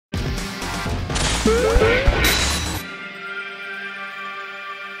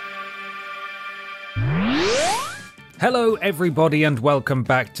Hello everybody and welcome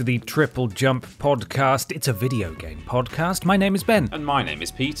back to the TripleJump podcast. It's a video game podcast. My name is Ben. And my name is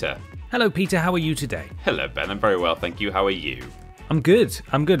Peter. Hello Peter, how are you today? Hello Ben, I'm very well, thank you. How are you? I'm good.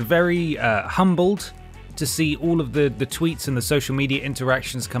 Very humbled to see all of the tweets and the social media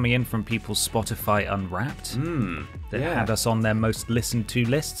interactions coming in from people's Spotify Unwrapped that had us on their most listened to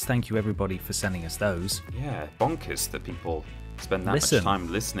lists. Thank you everybody for sending us those. Yeah, bonkers that people spend that much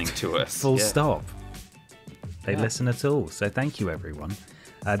time listening to us. Full stop. They listen at all, so thank you everyone.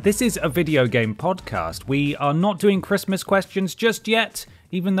 This is a video game podcast. We are not doing Christmas questions just yet,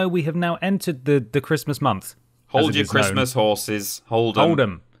 even though we have now entered the Christmas month. Hold your Christmas horses. Hold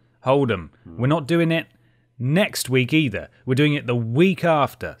them. We're not doing it next week either. We're doing it the week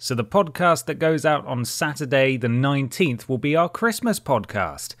after. So the podcast that goes out on Saturday the 19th will be our Christmas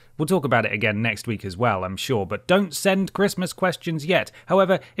podcast. We'll talk about it again next week as well, I'm sure, but don't send Christmas questions yet.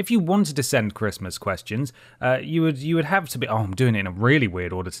 However, if you wanted to send Christmas questions, you would have to be... Oh, I'm doing it in a really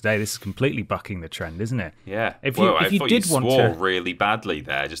weird order today. This is completely bucking the trend, isn't it? Yeah. I thought you swore really badly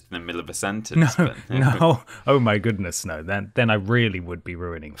there, just in the middle of a sentence. No. Oh my goodness, no. Then I really would be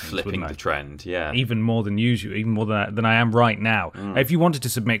ruining things, flipping the trend, yeah. Even more than usual, even more than I am right now. If you wanted to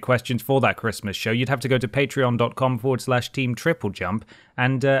submit questions for that Christmas show, you'd have to go to patreon.com/Team TripleJump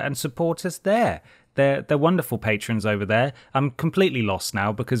and support us there. They're wonderful patrons over there. I'm completely lost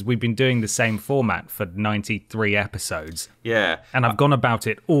now because we've been doing the same format for 93 episodes. Yeah. And I've gone about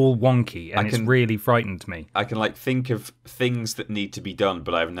it all wonky, and it's really frightened me. I can think of things that need to be done,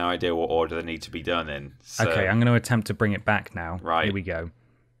 but I have no idea what order they need to be done in. So. Okay, I'm going to attempt to bring it back now. Right. Here we go.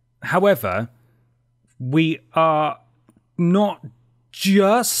 However, we are not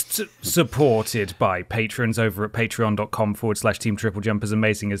just supported by patrons over at patreon.com/Team TripleJump, as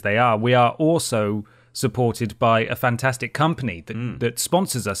amazing as they are. We are also supported by a fantastic company that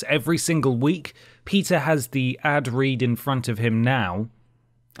sponsors us every single week. Peter has the ad read in front of him now.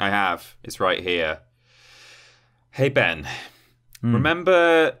 I have. It's right here. Hey Ben,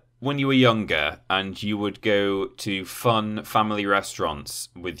 remember when you were younger and you would go to fun family restaurants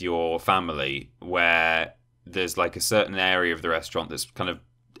with your family where there's like a certain area of the restaurant that's kind of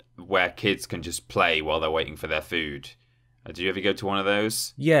where kids can just play while they're waiting for their food? Did you ever go to one of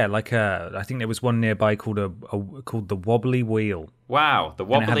those? Yeah, I think there was one nearby called the Wobbly Wheel. Wow, the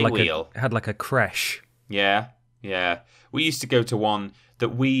Wobbly Wheel. It had like a creche. Yeah. We used to go to one that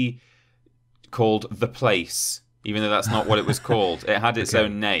we called The Place, even though that's not what it was called. It had its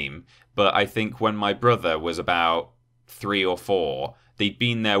own name, but I think when my brother was about 3 or 4, they'd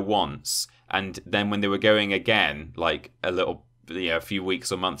been there once. And then when they were going again, like a few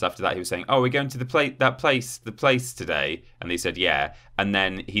weeks or months after that, he was saying, "Oh, we're going to the place today," and they said, "Yeah." And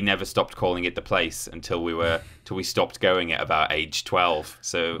then he never stopped calling it the place until we stopped going at about age 12.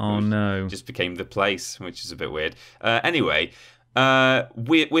 So it just became the place, which is a bit weird. Anyway,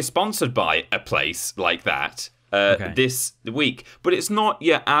 we're sponsored by a place like that this week, but it's not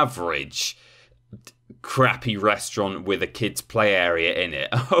your average crappy restaurant with a kids play area in it.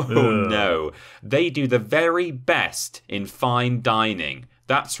 No. They do the very best in fine dining.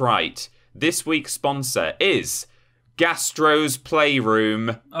 That's right. This week's sponsor is Gastro's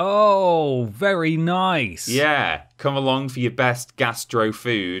Playroom. Oh, very nice. Yeah. Come along for your best gastro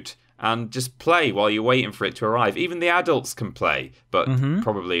food and just play while you're waiting for it to arrive. Even the adults can play, but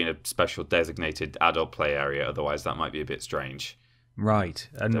probably in a special designated adult play area. Otherwise, that might be a bit strange. Right.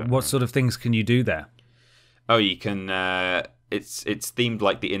 And what sort of things can you do there? Oh, you can. It's themed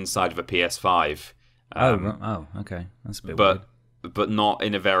like the inside of a PS5. Okay, that's a bit weird. But not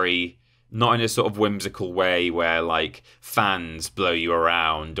in a sort of whimsical way where like fans blow you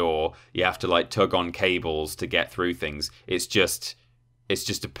around or you have to like tug on cables to get through things. It's just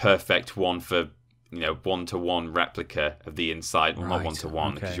a perfect one for 1-to-1 replica of the inside. Well, not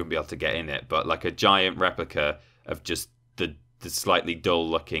 1-to-1 because you won't be able to get in it, but like a giant replica of just the slightly dull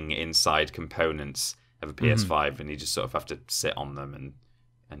looking inside components of a PS5, and you just sort of have to sit on them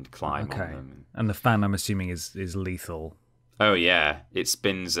and climb on them. And the fan, I'm assuming, is lethal. Oh yeah, it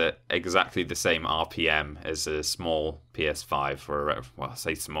spins at exactly the same RPM as a small PS5. I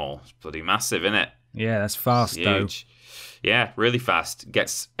say small, it's bloody massive, isn't it? Yeah, that's fast though. Yeah, really fast.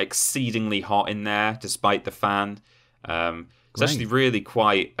 Gets exceedingly hot in there, despite the fan. It's actually really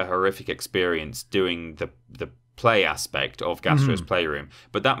quite a horrific experience doing the play aspect of Gastro's Playroom,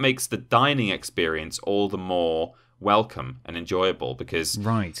 but that makes the dining experience all the more welcome and enjoyable because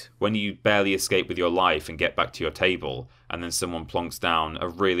when you barely escape with your life and get back to your table and then someone plonks down a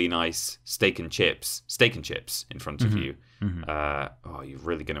really nice steak and chips in front of you, you're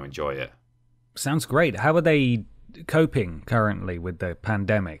really going to enjoy it. Sounds great. How are they coping currently with the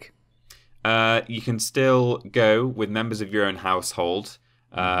pandemic? You can still go with members of your own household.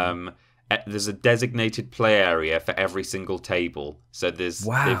 There's a designated play area for every single table. So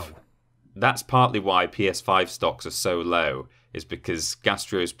that's partly why PS5 stocks are so low, is because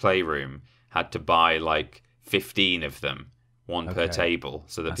Gastro's Playroom had to buy like 15 of them, one per table,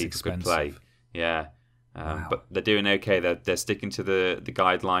 so that people could play. Yeah. But they're doing okay. They're sticking to the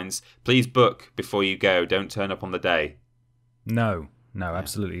guidelines. Please book before you go. Don't turn up on the day. No,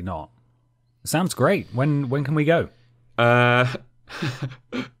 absolutely not. Sounds great. When can we go?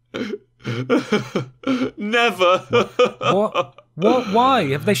 Never. What? Why?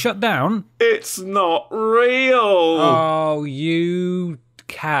 Have they shut down? It's not real. Oh, you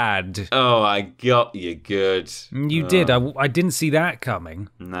cad. Oh, I got you good. You did. I didn't see that coming.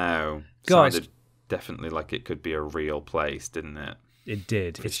 No. Guys. Sounded definitely like it could be a real place, didn't it? It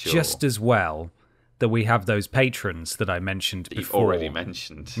did. It's just as well that we have those patrons that I mentioned before. You've already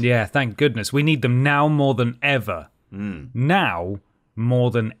mentioned. Yeah, thank goodness. We need them now more than ever. Now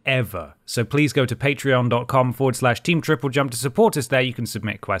more than ever. So please go to patreon.com/Team TripleJump to support us there. You can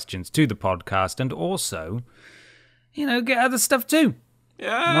submit questions to the podcast and also, get other stuff too.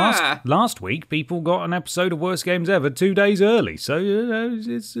 Yeah. Last week, people got an episode of Worst Games Ever 2 days early. So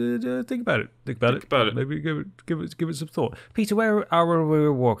it's think about it. Think about it. Maybe give it some thought. Peter, where are we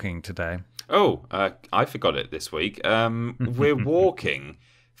walking today? Oh, I forgot it this week. We're walking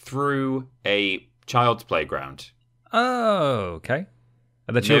through a child's playground. Oh, okay.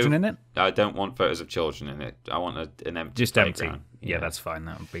 Are there children in it? I don't want photos of children in it. I want an empty Just playground. Empty. Yeah, that's fine.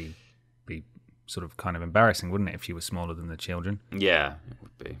 That would be sort of kind of embarrassing, wouldn't it, if you were smaller than the children? Yeah, it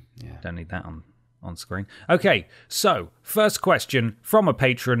would be. Yeah. Don't need that on screen. Okay, so first question from a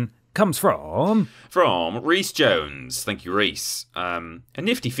patron comes from Reese Jones. Thank you, Reese. A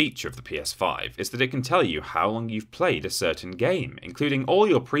nifty feature of the PS5 is that it can tell you how long you've played a certain game, including all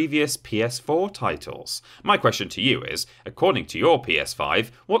your previous PS4 titles. My question to you is, according to your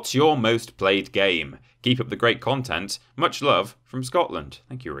PS5, what's your most played game? Keep up the great content. Much love from Scotland.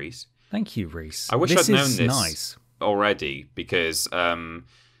 Thank you, Reese. Thank you, Reese. I wish I'd known this already, because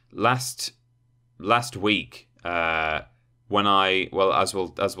last week, as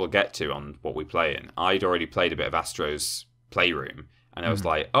we'll get to on What We Playin, I'd already played a bit of Astro's Playroom, and I was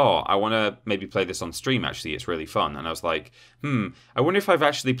like, I want to maybe play this on stream, actually, it's really fun. And I was like, I wonder if I've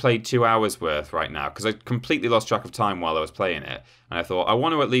actually played 2 hours worth right now, because I completely lost track of time while I was playing it. And I thought, I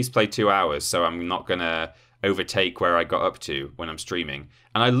want to at least play 2 hours, so I'm not going to overtake where I got up to when I'm streaming.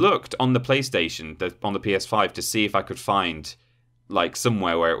 And I looked on the PlayStation, on the PS5, to see if I could find like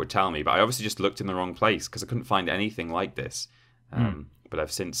somewhere where it would tell me, but I obviously just looked in the wrong place because I couldn't find anything like this. But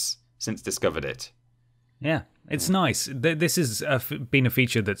I've since discovered it. Yeah, it's nice. This has been a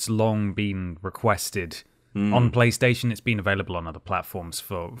feature that's long been requested on PlayStation. It's been available on other platforms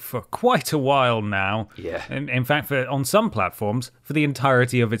for quite a while now. Yeah. In fact, on some platforms, for the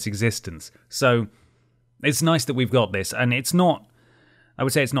entirety of its existence. So it's nice that we've got this, and it's not, I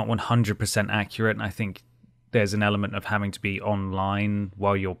would say it's not 100% accurate. I think there's an element of having to be online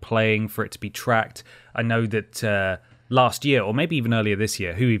while you're playing for it to be tracked. I know that last year, or maybe even earlier this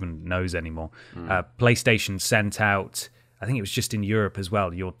year, who even knows anymore, PlayStation sent out, I think it was just in Europe as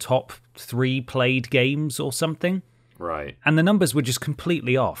well, your top 3 played games or something. Right. And the numbers were just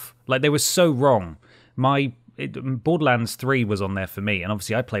completely off. Like, they were so wrong. Borderlands 3 was on there for me, and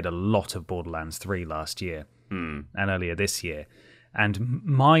obviously I played a lot of Borderlands 3 last year and earlier this year. And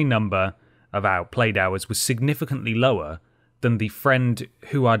my number of played hours was significantly lower than the friend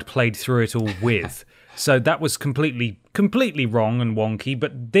who I'd played through it all with. So that was completely wrong and wonky,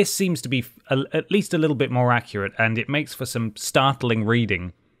 but this seems to be at least a little bit more accurate, and it makes for some startling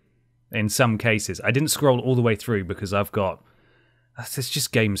reading in some cases. I didn't scroll all the way through because I've got... There's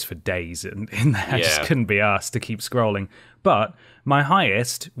just games for days, and I just couldn't be asked to keep scrolling. But my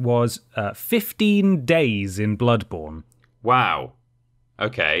highest was 15 days in Bloodborne. Wow.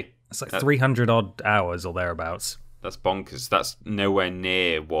 Okay. It's like 300-odd hours or thereabouts. That's bonkers. That's nowhere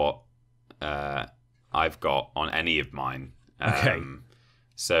near what I've got on any of mine. Okay.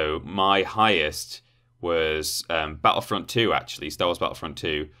 So my highest was Battlefront 2, actually, Star Wars Battlefront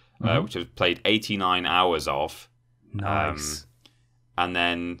 2, which I've played 89 hours of. Nice. And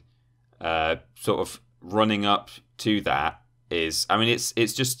then sort of running up to that is, I mean,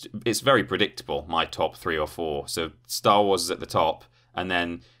 it's very predictable, my top 3 or 4. So Star Wars is at the top, and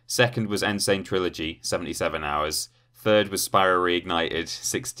then second was Insane Trilogy, 77 hours. Third was Spyro Reignited,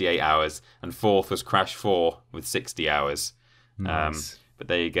 68 hours. And fourth was Crash 4 with 60 hours. Nice. But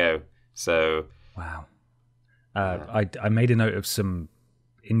there you go. So... Wow. I made a note of some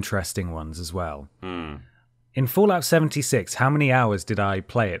interesting ones as well. In Fallout 76, how many hours did I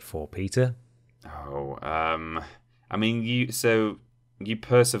play it for, Peter? Oh, I mean, you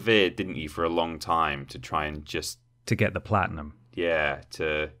persevered, didn't you, for a long time to try and just... To get the platinum. Yeah,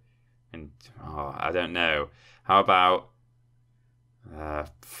 I don't know. How about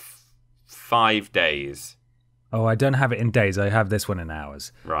 5 days? Oh, I don't have it in days. I have this one in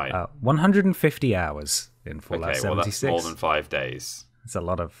hours. Right. 150 hours in Fallout 76. Well, that's more than 5 days. It's a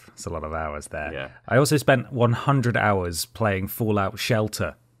lot of hours there. Yeah. I also spent 100 hours playing Fallout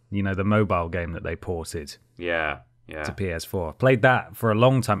Shelter, you know, the mobile game that they ported to PS4. Played that for a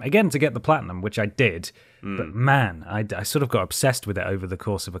long time, again, to get the platinum, which I did. But man, I sort of got obsessed with it over the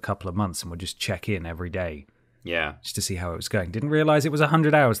course of a couple of months and would just check in every day. Yeah. Just to see how it was going. Didn't realise it was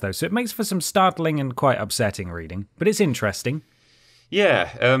 100 hours, though, so it makes for some startling and quite upsetting reading. But it's interesting. Yeah,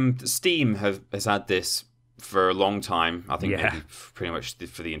 Steam has had this for a long time. I think maybe pretty much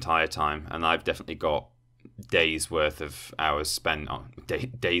for the entire time. And I've definitely got days worth of hours spent on...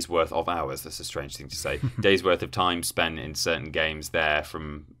 days worth of hours, that's a strange thing to say. Days worth of time spent in certain games there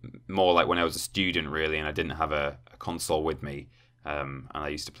from more like when I was a student, really, and I didn't have a console with me. And I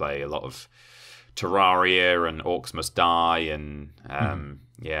used to play a lot of Terraria and Orcs Must Die and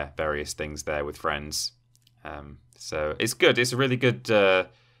various things there with friends. So it's good. It's a really good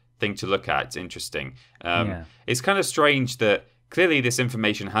thing to look at. It's interesting. It's kind of strange that clearly this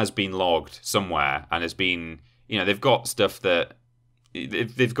information has been logged somewhere and has been, they've got stuff that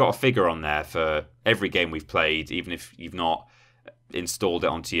they've got a figure on there for every game we've played, even if you've not installed it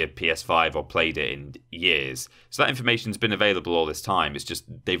onto your PS5 or played it in years. So that information's been available all this time. It's just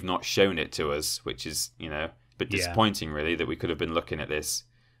they've not shown it to us, which is, a bit disappointing, really, that we could have been looking at this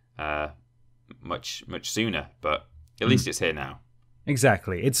much sooner. But at least it's here now.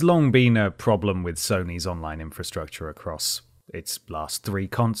 Exactly. It's long been a problem with Sony's online infrastructure across its last 3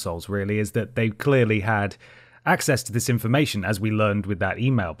 consoles, really, is that they clearly had access to this information, as we learned with that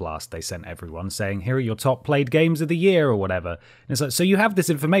email blast they sent everyone saying, here are your top played games of the year or whatever. And it's like, so you have this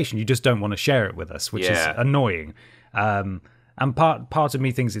information, you just don't want to share it with us, which is annoying. And part of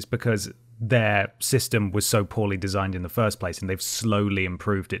me thinks it's because their system was so poorly designed in the first place and they've slowly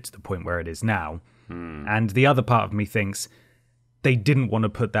improved it to the point where it is now. And the other part of me thinks they didn't want to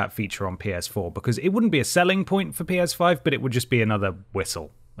put that feature on PS4 because it wouldn't be a selling point for PS5, but it would just be another whistle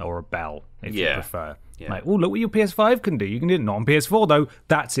or a bell, if you prefer. Yeah. Like, oh, look what your PS5 can do. You can do it not on PS4, though.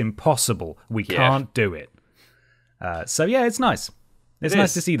 That's impossible. We can't do it. So, it's nice. It's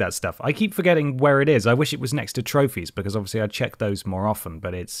nice to see that stuff. I keep forgetting where it is. I wish it was next to trophies, because obviously I check those more often,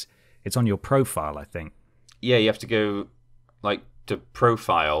 but it's on your profile, I think. Yeah, you have to go, to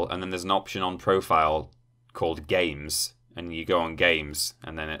profile, and then there's an option on profile called games, and you go on games,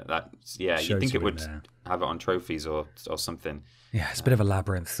 and then you think it would have it on trophies or something. Yeah, it's a bit of a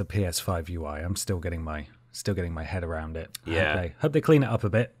labyrinth, the PS5 UI. I'm still getting my head around it. Yeah. Hope they clean it up a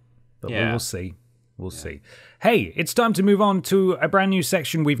bit, but we'll see. We'll see. Hey, it's time to move on to a brand new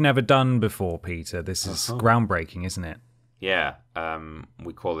section we've never done before, Peter. This is groundbreaking, isn't it? Yeah.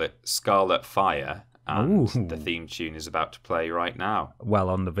 We call it Scarlet Fire, and the theme tune is about to play right now. Well,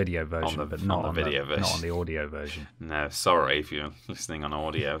 on the video version, but not on the video version. Not on the audio version. No, sorry if you're listening on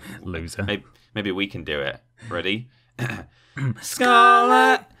audio. Loser. Maybe we can do it. Ready?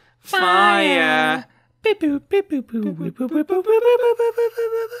 Scarlet Fire.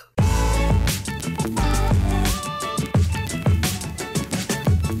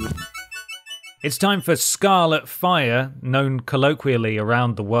 It's time for Scarlet Fire, known colloquially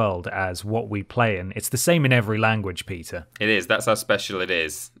around the world as What We Playin. It's the same in every language, Peter. It is. That's how special it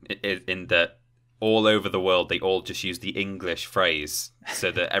is. In that all over the world, they all just use the English phrase so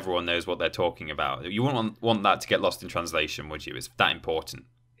that everyone knows what they're talking about. You wouldn't want that to get lost in translation, would you? It's that important.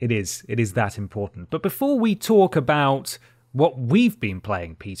 It is. It is that important. But before we talk about what we've been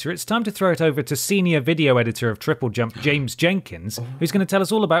playing, Peter, it's time to throw it over to senior video editor of TripleJump, James Jenkins, who's going to tell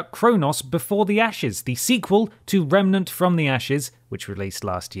us all about Kronos Before the Ashes, the sequel to Remnant from the Ashes, which released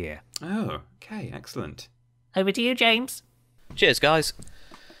last year. Oh, okay, excellent. Over to you, James. Cheers, guys.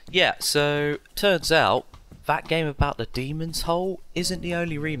 Yeah, so turns out that game about the Demon's Hole isn't the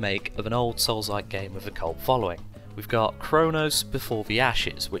only remake of an old Souls-like game with a cult following. We've got Kronos Before the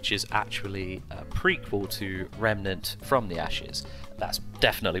Ashes, which is actually a prequel to Remnant from the Ashes. That's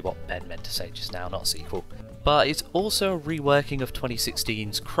definitely what Ben meant to say just now, not a sequel. But it's also a reworking of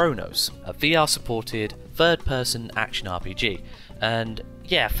 2016's Kronos, a VR-supported third-person action RPG. And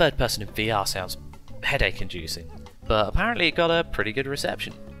yeah, third-person in VR sounds headache-inducing, but apparently it got a pretty good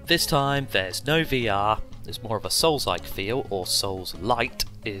reception. This time there's no VR, there's more of a Souls-like feel, or Souls-light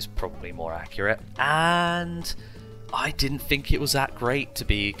is probably more accurate, and I didn't think it was that great, to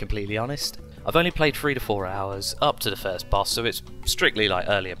be completely honest. I've only played 3 to 4 hours, up to the first boss, so it's strictly like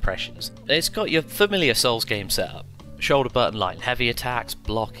early impressions. It's got your familiar Souls game setup. Shoulder button light and heavy attacks,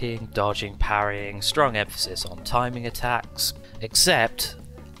 blocking, dodging, parrying, strong emphasis on timing attacks, except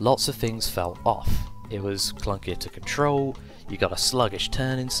lots of things fell off. It was clunkier to control, you got a sluggish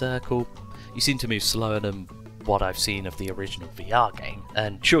turning circle, you seem to move slower than what I've seen of the original VR game.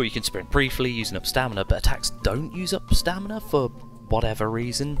 And sure, you can sprint briefly using up stamina, but attacks don't use up stamina for whatever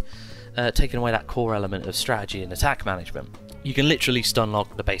reason, taking away that core element of strategy and attack management. You can literally stun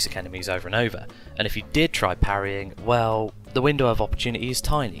lock the basic enemies over and over, and if you did try parrying, well, the window of opportunity is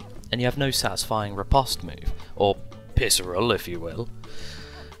tiny, and you have no satisfying riposte move, or pisserel if you will.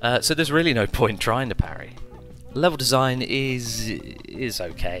 So there's really no point trying to parry. Level design is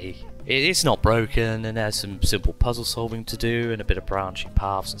okay. It's not broken, and there's some simple puzzle solving to do and a bit of branching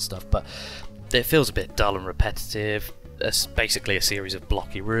paths and stuff, but it feels a bit dull and repetitive. It's basically a series of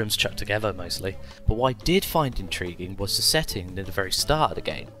blocky rooms chucked together mostly. But what I did find intriguing was the setting at the very start of the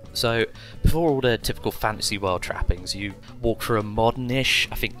game. So before all the typical fantasy world trappings, you walk through a modern-ish,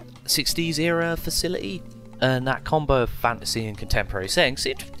 I think 60s era facility, and that combo of fantasy and contemporary settings,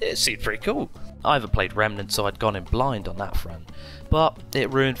 it seemed pretty cool. I haven't played Remnant, so I'd gone in blind on that front, but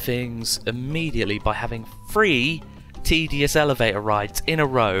it ruined things immediately by having 3 tedious elevator rides in a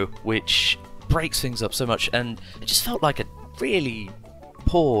row, which breaks things up so much, and it just felt like a really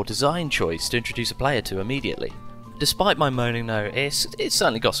poor design choice to introduce a player to immediately. Despite my moaning though, it's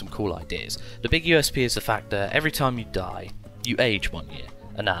certainly got some cool ideas. The big USP is the fact that every time you die, you age 1 year,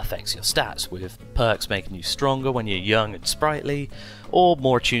 and that affects your stats, with perks making you stronger when you're young and sprightly, or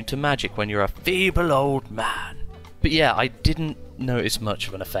more attuned to magic when you're a feeble old man. But yeah, I didn't notice much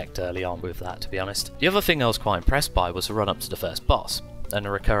of an effect early on with that, to be honest. The other thing I was quite impressed by was the run up to the first boss, and a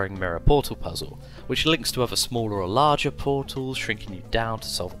recurring mirror portal puzzle, which links to other smaller or larger portals, shrinking you down to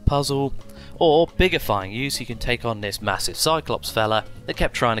solve a puzzle, or bigifying you so you can take on this massive Cyclops fella that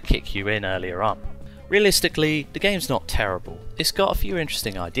kept trying to kick you in earlier on. Realistically, the game's not terrible. It's got a few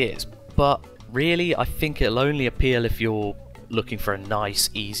interesting ideas, but really I think it'll only appeal if you're looking for a nice,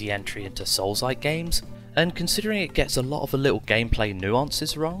 easy entry into Souls-like games. And considering it gets a lot of the little gameplay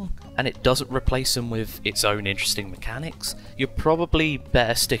nuances wrong, and it doesn't replace them with its own interesting mechanics, you're probably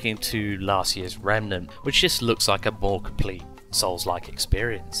better sticking to last year's Remnant, which just looks like a more complete Souls-like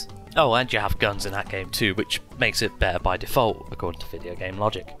experience. Oh, and you have guns in that game too, which makes it better by default, according to video game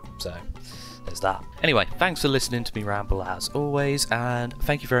logic. So, there's that. Anyway, thanks for listening to me ramble as always, and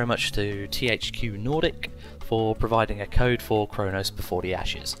thank you very much to THQ Nordic for providing a code for Chronos Before the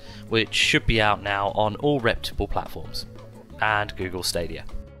Ashes, which should be out now on all reputable platforms, and Google Stadia.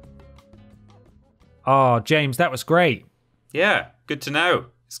 Oh, James, that was great. Yeah, good to know.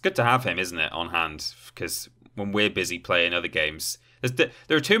 It's good to have him, isn't it, on hand? Because when we're busy playing other games, there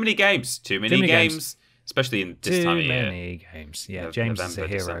are too many games. Too many games. Especially in this time of year. Too many games. Yeah, James is a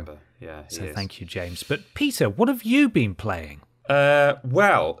hero. December. Yeah, so thank you, James. But Peter, what have you been playing?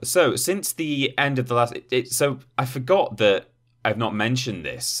 Well, so since the end of the last... So I forgot that I've not mentioned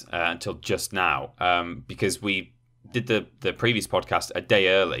this until just now, because we did the previous podcast a day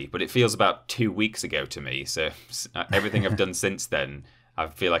early, but it feels about 2 weeks ago to me. So everything I've done since then, I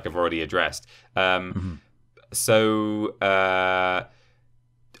feel like I've already addressed. So...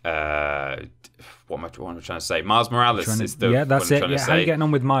 what am I trying to say? Miles Morales is the... Yeah, that's it. Yeah, how are you getting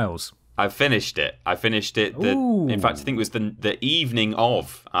on with Miles? I finished it. In fact, I think it was the evening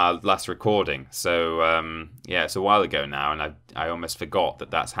of our last recording. So, yeah, it's a while ago now, and I almost forgot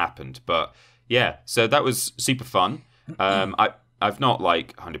that that's happened. But, yeah, so that was super fun. I've not,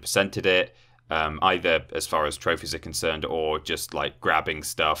 100%ed it, either as far as trophies are concerned or just, grabbing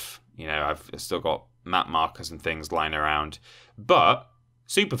stuff. You know, I've still got map markers and things lying around. But,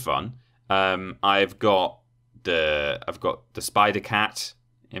 super fun. I've got the Spider Cat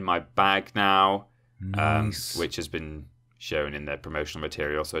in my bag now, nice. Which has been shown in the promotional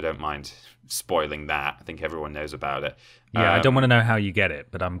material, so I don't mind spoiling that. I think everyone knows about it. Yeah, I don't want to know how you get it,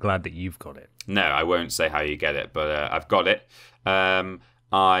 but I'm glad that you've got it. No, I won't say how you get it, but I've got it.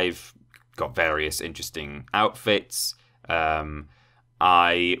 I've got various interesting outfits.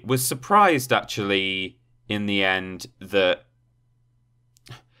 I was surprised, actually, in the end, that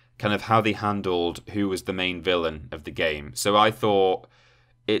kind of how they handled who was the main villain of the game. So I thought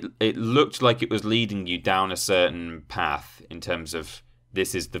it looked like it was leading you down a certain path in terms of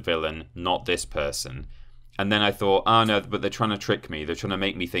this is the villain, not this person. And then I thought, oh no, but they're trying to trick me. They're trying to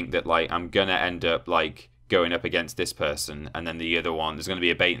make me think that I'm going to end up going up against this person, and then the other one, there's going to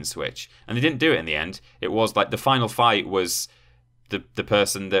be a bait and switch. And they didn't do it in the end. It was the final fight was the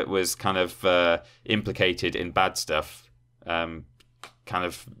person that was kind of implicated in bad stuff, kind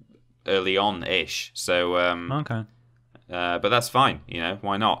of early on ish. So Okay. but that's fine.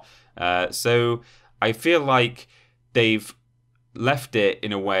 Why not? So I feel like they've left it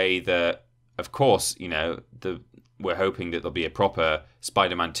in a way that, of course, we're hoping that there'll be a proper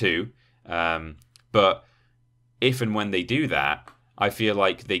Spider-Man 2. But if and when they do that, I feel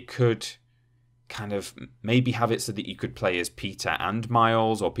like they could kind of maybe have it so that you could play as Peter and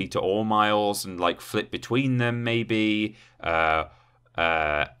Miles, or Peter or Miles, and like flip between them maybe. And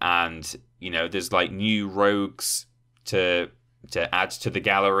there's like new rogues to add to the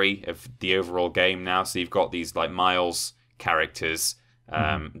gallery of the overall game now. So you've got these like Miles characters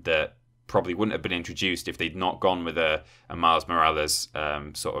that probably wouldn't have been introduced if they'd not gone with a Miles Morales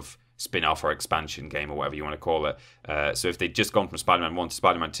sort of spin-off or expansion game, or whatever you want to call it. So if they'd just gone from Spider-Man 1 to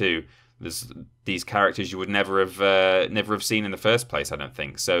Spider-Man 2, there's these characters you would never have seen in the first place, I don't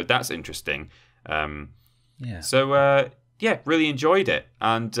think. So that's interesting. So really enjoyed it,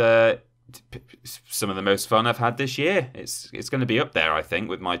 and some of the most fun I've had this year. It's going to be up there, I think,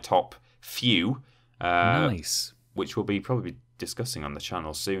 with my top few. Nice. Which we'll be probably discussing on the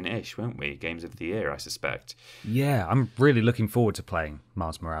channel soon-ish, won't we? Games of the year, I suspect. Yeah, I'm really looking forward to playing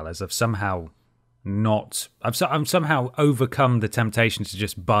Miles Morales. I've somehow overcome the temptation to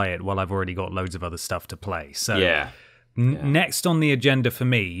just buy it while I've already got loads of other stuff to play. So next on the agenda for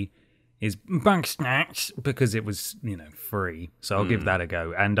me is Bank Snacks, because it was, free. So I'll give that a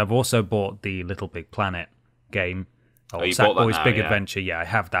go. And I've also bought the Little Big Planet game. You bought that Sackboy's now, Big yeah. Adventure. Yeah, I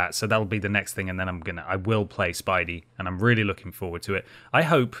have that. So that'll be the next thing, and then I will play Spidey, and I'm really looking forward to it. I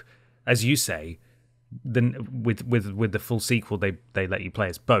hope, as you say, then with the full sequel, they let you play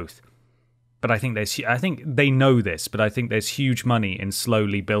as both. But I think they know this, but I think there's huge money in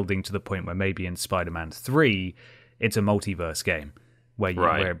slowly building to the point where maybe in Spider-Man 3, it's a multiverse game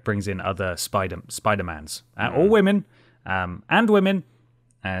where it brings in other Spider-Mans or women and women.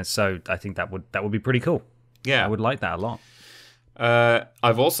 So I think that would be pretty cool. Yeah, I would like that a lot.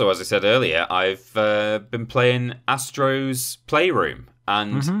 I've also, as I said earlier, I've been playing Astro's Playroom,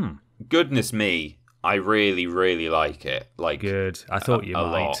 and goodness me, I really, really like it. Like, good. I thought you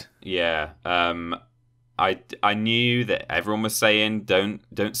might. Lot. Yeah. I knew that everyone was saying don't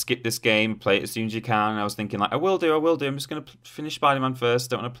skip this game, play it as soon as you can. And I was thinking like I will do. I'm just going to finish Spider-Man first.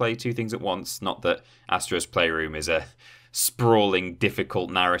 Don't want to play two things at once. Not that Astro's Playroom is a sprawling, difficult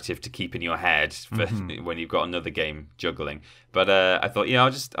narrative to keep in your head for when you've got another game juggling. But I thought,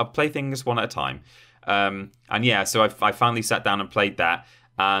 I'll play things one at a time. So I finally sat down and played that,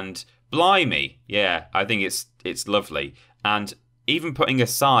 and blimey, yeah, I think it's lovely. And even putting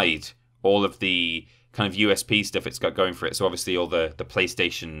aside all of the kind of USP stuff it's got going for it, so obviously all the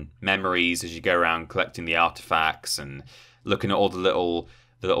PlayStation memories as you go around collecting the artifacts and looking at all the little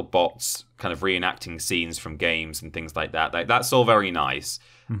bots kind of reenacting scenes from games and things like that. Like, that's all very nice.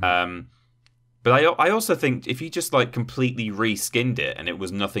 But I also think if you just like completely reskinned it and it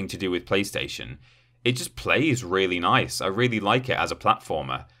was nothing to do with PlayStation, it just plays really nice. I really like it as a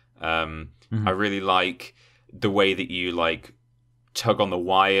platformer. I really like the way that you like tug on the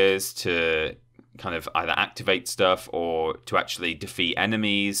wires to kind of either activate stuff or to actually defeat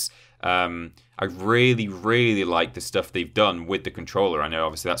enemies. I really, really like the stuff they've done with the controller. I know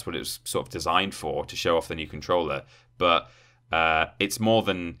obviously that's what it was sort of designed for, to show off the new controller. But it's more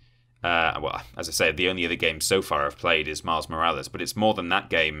than, well, as I say, the only other game so far I've played is Miles Morales, but it's more than that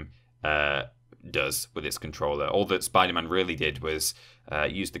game does with its controller. All that Spider-Man really did was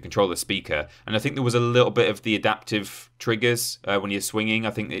use the controller speaker. And I think there was a little bit of the adaptive triggers when you're swinging.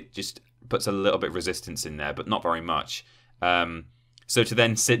 I think it just puts a little bit of resistance in there, but not very much. So to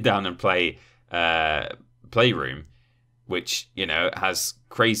then sit down and play Playroom, which, has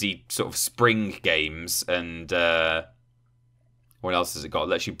crazy sort of spring games, and what else has it got? It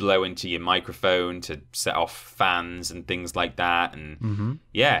lets you blow into your microphone to set off fans and things like that. And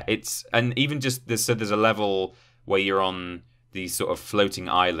and even just there's a level where you're on these sort of floating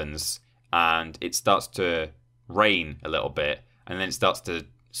islands and it starts to rain a little bit, and then it starts to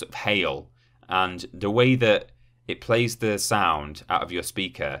sort of hail, and the way that it plays the sound out of your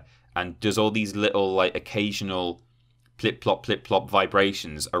speaker and does all these little like occasional plip plop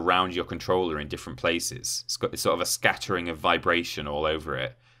vibrations around your controller in different places. It's got this sort of a scattering of vibration all over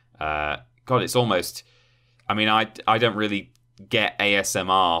it. God, it's almost, I mean, I don't really get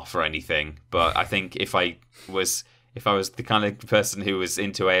ASMR for anything, but I think if I was the kind of person who was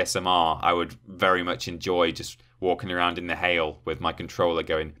into ASMR, I would very much enjoy just walking around in the hail with my controller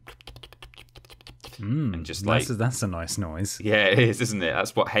going and just like, that's a nice noise. Yeah, it is, isn't it?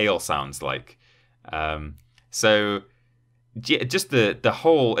 That's what hail sounds like. So just the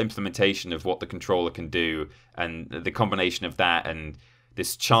whole implementation of what the controller can do, and the combination of that and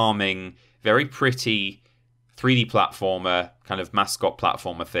this charming, very pretty 3D platformer, kind of mascot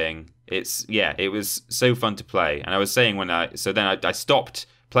platformer thing. It was so fun to play. And I was saying I stopped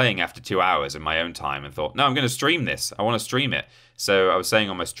playing after 2 hours in my own time and thought, no, I'm going to stream this. I want to stream it. So I was saying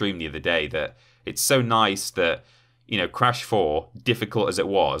on my stream the other day that it's so nice that, Crash 4, difficult as it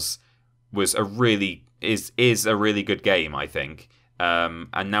was a really a really good game, I think.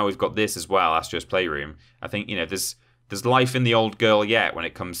 And now we've got this as well, Astro's Playroom. I think, there's life in the old girl yet when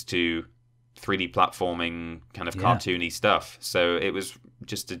it comes to 3D platforming, kind of cartoony stuff. So it was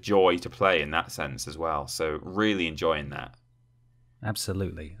just a joy to play in that sense as well. So really enjoying that.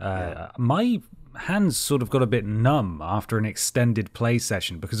 Absolutely. My hands sort of got a bit numb after an extended play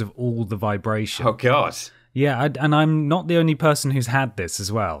session because of all the vibration. Oh, God. Yeah, and I'm not the only person who's had this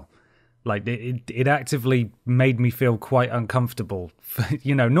as well. Like, it actively made me feel quite uncomfortable.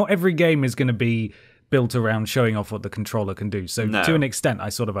 Not every game is going to be built around showing off what the controller can do. So to an extent, I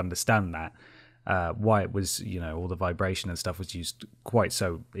sort of understand that. Why it was, all the vibration and stuff was used quite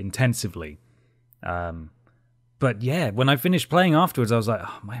so intensively. But yeah, when I finished playing afterwards, I was like,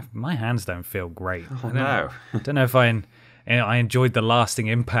 oh, my hands don't feel great. I don't know if I enjoyed the lasting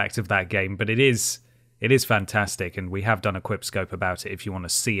impact of that game, but it is fantastic, and we have done a quip scope about it. If you want to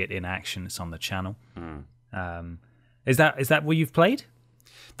see it in action, it's on the channel. Is that what you've played?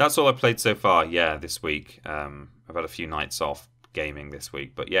 That's all I've played so far, this week. I've had a few nights off gaming this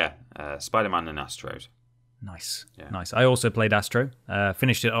week, but Spider-Man and Astros. Nice. I also played Astro,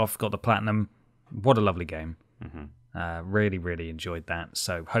 finished it off, got the platinum. What a lovely game. Really, really enjoyed that.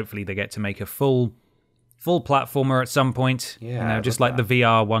 So hopefully they get to make a full platformer at some point. Just like the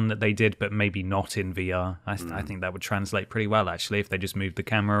VR one that they did, but maybe not in VR. I think that would translate pretty well, actually, if they just moved the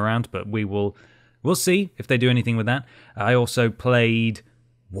camera around. But we'll see if they do anything with that. I also played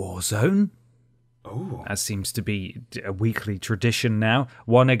Warzone. Oh, as seems to be a weekly tradition now.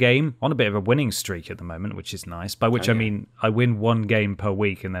 Won a game, on a bit of a winning streak at the moment, which is nice. By which I mean I win one game per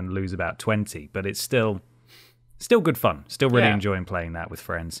week and then lose about 20, but it's still good fun. Still really enjoying playing that with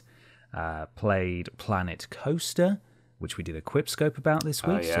friends. Played Planet Coaster, which we did a quip scope about this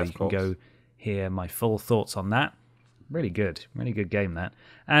week, so you can go hear my full thoughts on that. Really good game, that.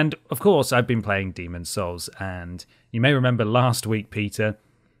 And of course, I've been playing Demon's Souls, and you may remember last week, Peter,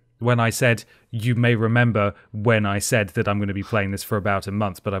 when I said that I'm going to be playing this for about a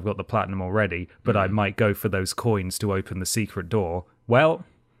month, but I've got the platinum already, but I might go for those coins to open the secret door. Well,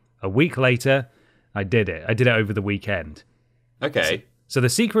 a week later, I did it. I did it over the weekend. Okay. So the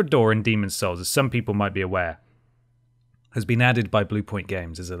secret door in Demon's Souls, as some people might be aware, has been added by Blue Point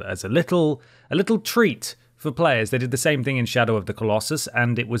Games as a little treat for players. They did the same thing in Shadow of the Colossus,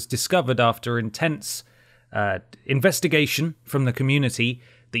 and it was discovered after intense investigation from the community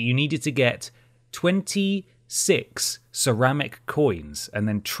that you needed to get 26 ceramic coins and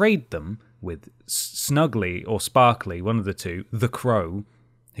then trade them with Snuggly or Sparkly, one of the two, the Crow,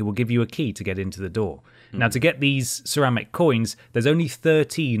 who will give you a key to get into the door. Now, to get these ceramic coins, there's only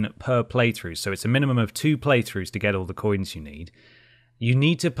 13 per playthrough, so it's a minimum of 2 playthroughs to get all the coins you need. You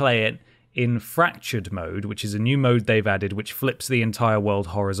need to play it in Fractured mode, which is a new mode they've added, which flips the entire world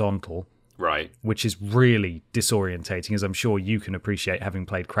horizontal. Right. Which is really disorientating, as I'm sure you can appreciate having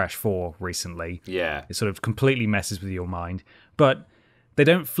played Crash 4 recently. Yeah. It sort of completely messes with your mind. But they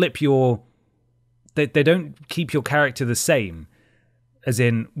don't flip your... They don't keep your character the same. As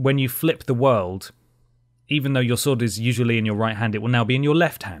in, when you flip the world, even though your sword is usually in your right hand, it will now be in your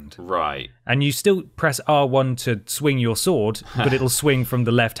left hand. Right. And you still press R1 to swing your sword, but it'll swing from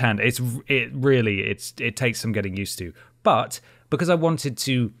the left hand. It takes some getting used to. But because I wanted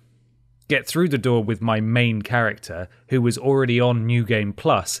to get through the door with my main character, who was already on New Game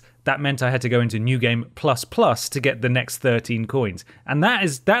Plus, that meant I had to go into New Game Plus Plus to get the next 13 coins. And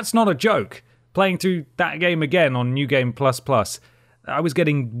that's not a joke. Playing through that game again on New Game Plus Plus, I was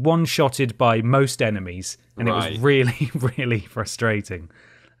getting one-shotted by most enemies, and It was really, really frustrating.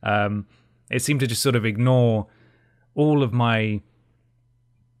 It seemed to just sort of ignore all of my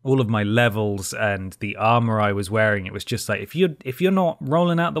levels and the armor I was wearing. It was just like, if you're not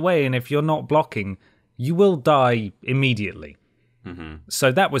rolling out the way and if you're not blocking, you will die immediately. Mm-hmm.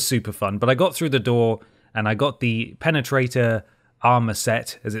 So that was super fun. But I got through the door and I got the Penetrator armor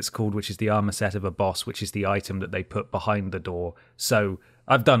set, as it's called, which is the armor set of a boss, which is the item that they put behind the door. So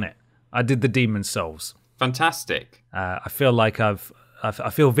I've done it. I did the Demon's Souls. Fantastic. I feel like I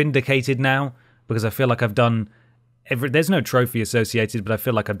feel vindicated now because I feel like I've done there's no trophy associated, but I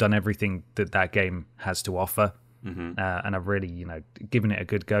feel like I've done everything that game has to offer. Mm-hmm. And I've really, given it a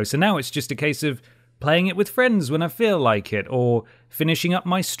good go. So now it's just a case of playing it with friends when I feel like it, or finishing up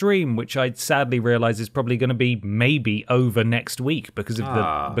my stream, which I sadly realise is probably going to be maybe over next week because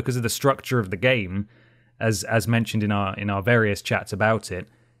of the structure of the game, as mentioned in our various chats about it.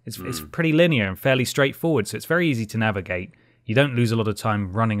 It's pretty linear and fairly straightforward, so it's very easy to navigate. You don't lose a lot of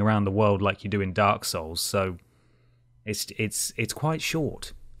time running around the world like you do in Dark Souls, so it's quite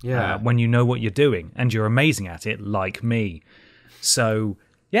short. Yeah. When you know what you're doing, and you're amazing at it, like me. So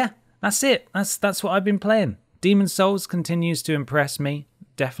yeah, that's it. That's what I've been playing. Demon's Souls continues to impress me.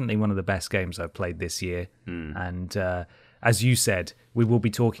 Definitely one of the best games I've played this year. And as you said, we will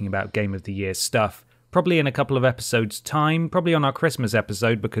be talking about Game of the Year stuff probably in a couple of episodes' time, probably on our Christmas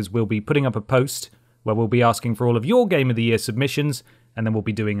episode, because we'll be putting up a post where we'll be asking for all of your Game of the Year submissions, and then we'll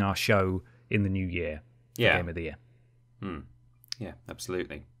be doing our show in the new year for Game of the Year. Yeah,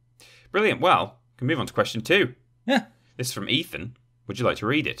 absolutely. Brilliant. Well, we can move on to question 2. Yeah. This is from Ethan. Would you like to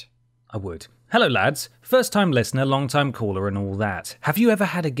read it? I would. Hello, lads. First-time listener, long-time caller and all that. Have you ever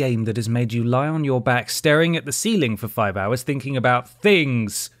had a game that has made you lie on your back staring at the ceiling for 5 hours thinking about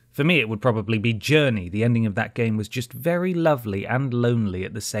things? For me, it would probably be Journey. The ending of that game was just very lovely and lonely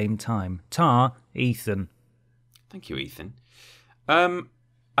at the same time. Tar, Ethan. Thank you, Ethan.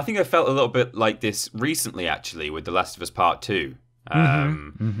 I think I felt a little bit like this recently, actually, with The Last of Us Part 2.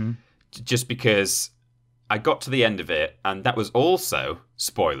 Just because I got to the end of it, and that was also,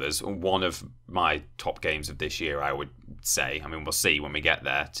 spoilers, one of my top games of this year, I would say. I mean, we'll see when we get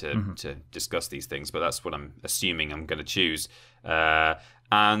there to discuss these things, but that's what I'm assuming I'm going to choose.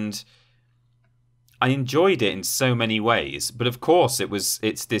 And I enjoyed it in so many ways, but of course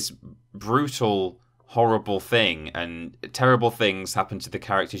it's this brutal, horrible thing, and terrible things happen to the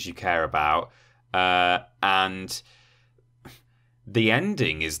characters you care about, and the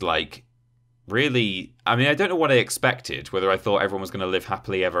ending is like really, I mean, I don't know what I expected, whether I thought everyone was going to live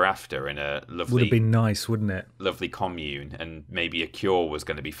happily ever after in a lovely... Would have been nice, wouldn't it? Lovely commune, and maybe a cure was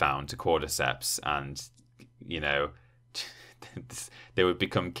going to be found to cordyceps, and, you know, they would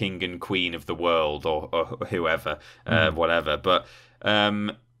become king and queen of the world, or whoever, whatever. But,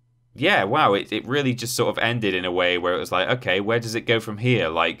 yeah, wow, it really just sort of ended in a way where it was like, okay, where does it go from here?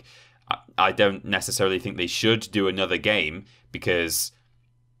 Like, I don't necessarily think they should do another game, because...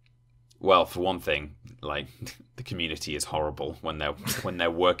 Well, for one thing, like the community is horrible when they're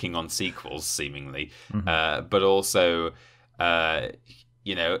working on sequels, seemingly. But also,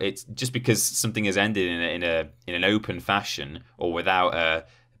 you know, it's just because something has ended in an open fashion or without a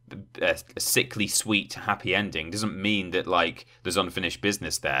sickly sweet happy ending doesn't mean that like there's unfinished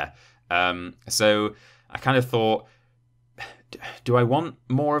business there. So I kind of thought, do I want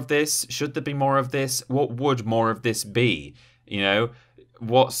more of this? Should there be more of this? What would more of this be? You know.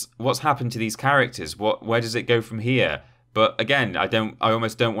 What's happened to these characters? Where does it go from here? But again, I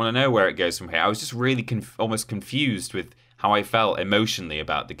almost don't want to know where it goes from here. I was just really almost confused with how I felt emotionally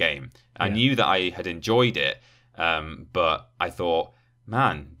about the game. I knew that I had enjoyed it, but I thought,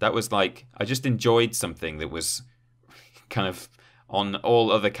 man, that was like, I just enjoyed something that was kind of on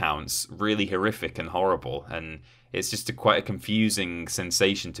all other counts really horrific and horrible, and it's just quite a confusing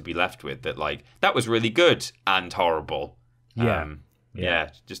sensation to be left with. That like that was really good and horrible. Yeah,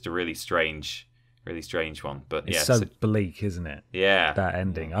 just a really strange one. But it's so bleak, isn't it? Yeah, that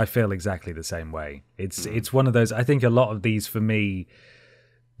ending. I feel exactly the same way. It's one of those. I think a lot of these for me,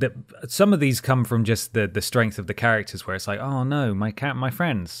 that some of these come from just the strength of the characters, where it's like, oh no, my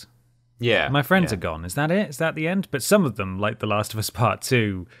friends, my friends are gone. Is that it? Is that the end? But some of them, like The Last of Us Part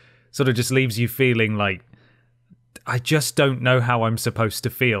 2, sort of just leaves you feeling like, I just don't know how I'm supposed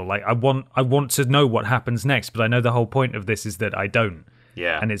to feel. Like I want to know what happens next, but I know the whole point of this is that I don't.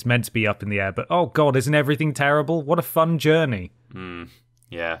 Yeah. And it's meant to be up in the air, but oh god, isn't everything terrible? What a fun journey.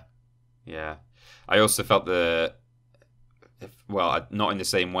 Yeah. I also felt not in the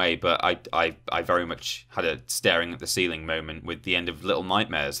same way, but I very much had a staring at the ceiling moment with the end of Little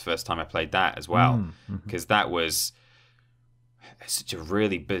Nightmares, first time I played that as well. Because that was such a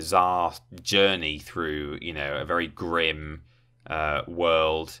really bizarre journey through, you know, a very grim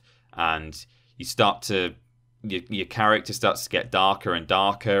world, and you start to your character starts to get darker and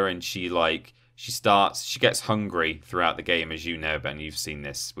darker, and she gets hungry throughout the game, as you know, Ben. You've seen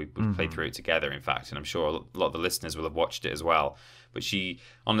this. We've played through it together, in fact, and I'm sure a lot of the listeners will have watched it as well. But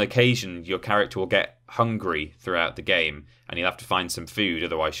on occasion, your character will get hungry throughout the game, and you'll have to find some food,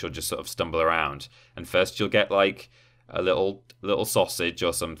 otherwise she'll just sort of stumble around. And first you'll get like a little sausage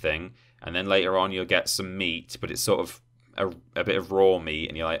or something, and then later on you'll get some meat, but it's sort of a bit of raw meat,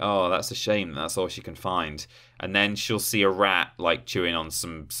 and you're like, oh, that's a shame, that's all she can find. And then she'll see a rat like chewing on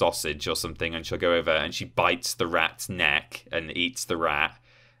some sausage or something, and she'll go over and she bites the rat's neck and eats the rat,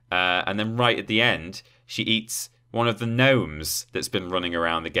 and then right at the end, she eats one of the gnomes that's been running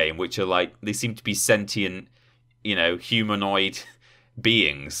around the game, which are like, they seem to be sentient, humanoid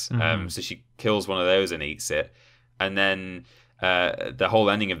beings. So she kills one of those and eats it. And then the whole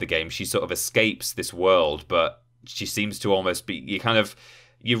ending of the game, she sort of escapes this world, but she seems to almost be,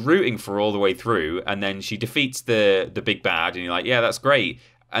 you're rooting for her all the way through, and then she defeats the big bad, and you're like, yeah, that's great.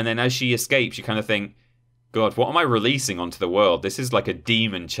 And then as she escapes, you kind of think, God, what am I releasing onto the world? This is like a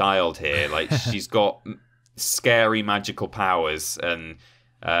demon child here. Like, she's got scary magical powers, and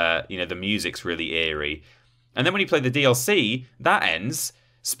the music's really eerie. And then when you play the DLC, that ends,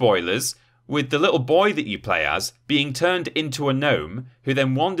 spoilers, with the little boy that you play as being turned into a gnome, who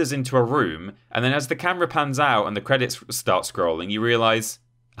then wanders into a room, and then as the camera pans out and the credits start scrolling, you realise,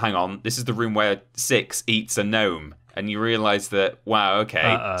 hang on, this is the room where 6 eats a gnome. And you realise that, wow,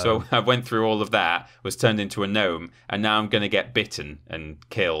 okay, so I went through all of that, was turned into a gnome, and now I'm going to get bitten and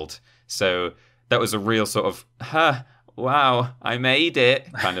killed. So that was a real sort of, wow, I made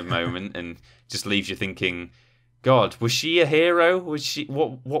it kind of moment, and just leaves you thinking, God, was she a hero? Was she?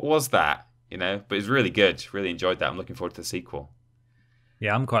 What was that? But it was really good. Really enjoyed that. I'm looking forward to the sequel.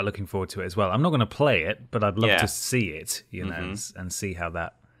 Yeah, I'm quite looking forward to it as well. I'm not going to play it, but I'd love to see it, and see how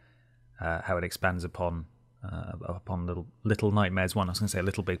that how it expands upon Little Nightmares 1. I was going to say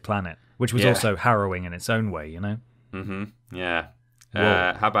Little Big Planet, which was also harrowing in its own way, Yeah.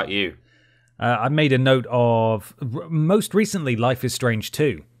 How about you? I made a note of, most recently, Life is Strange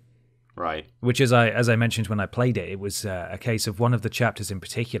 2. Right. Which, as I mentioned when I played it, it was a case of one of the chapters in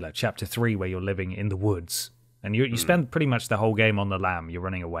particular, Chapter 3, where you're living in the woods. And you spend pretty much the whole game on the lam. You're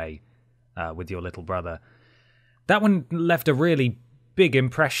running away with your little brother. That one left a really big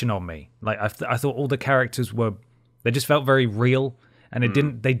impression on me. Like, I thought all the characters they just felt very real, and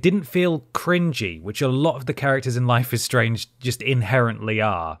they didn't feel cringy, which a lot of the characters in Life is Strange just inherently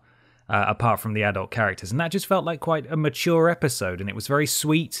are, apart from the adult characters. And that just felt like quite a mature episode, and it was very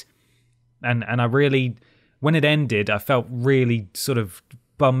sweet. And I really, when it ended, I felt really sort of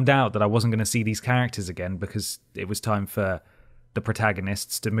bummed out that I wasn't going to see these characters again, because it was time for the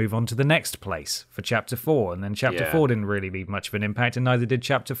protagonists to move on to the next place for Chapter 4. And then Chapter 4 didn't really leave much of an impact, and neither did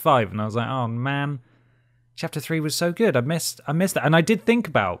Chapter 5. And I was like, oh man, Chapter 3 was so good. I missed that. And I did think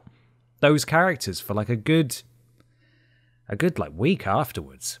about those characters for like a good like week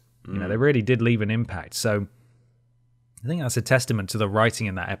afterwards. They really did leave an impact. So I think that's a testament to the writing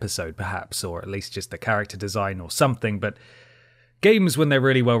in that episode, perhaps, or at least just the character design or something. But games, when they're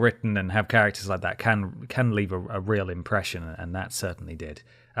really well written and have characters like that, can leave a real impression, and that certainly did.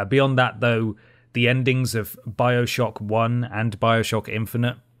 Beyond that, though, the endings of BioShock 1 and BioShock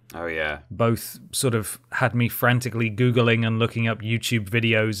Infinite, both sort of had me frantically Googling and looking up YouTube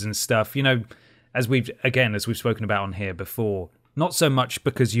videos and stuff. As we've spoken about on here before, not so much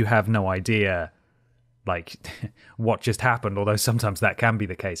because you have no idea like what just happened, although sometimes that can be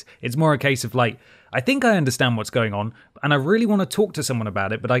the case. It's more a case of like, I think I understand what's going on, and I really want to talk to someone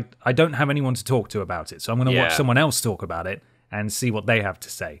about it, but I don't have anyone to talk to about it, so I'm going to watch someone else talk about it and see what they have to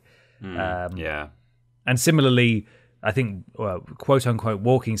say. And similarly, I think quote-unquote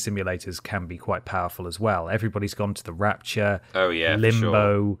walking simulators can be quite powerful as well. Everybody's gone to the Rapture,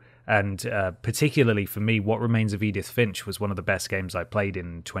 Limbo, and particularly for me, What Remains of Edith Finch was one of the best games I played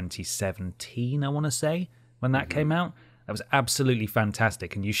in 2017, I want to say, when that came out. That was absolutely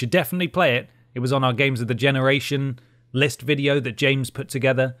fantastic, and you should definitely play it. It was on our Games of the Generation list video that James put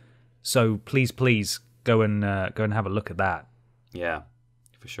together, so please go and have a look at that. Yeah,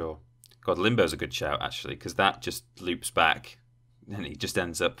 for sure. God, Limbo's a good shout, actually, because that just loops back, and it just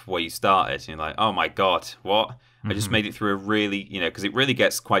ends up where you started, and you're like, oh my God, what? I just made it through a really, because it really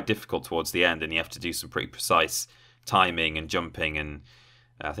gets quite difficult towards the end, and you have to do some pretty precise timing and jumping, and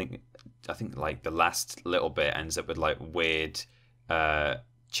I think like the last little bit ends up with like weird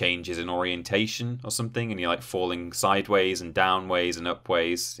changes in orientation or something, and you're like falling sideways and downways and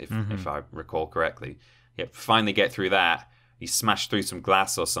upways, if I recall correctly. You finally get through that, you smash through some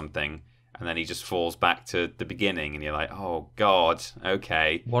glass or something, and then he just falls back to the beginning, and you're like, oh God,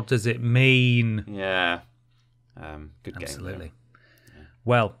 okay. What does it mean? Yeah. Good game. Absolutely. Yeah.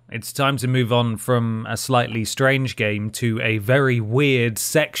 Well, it's time to move on from a slightly strange game to a very weird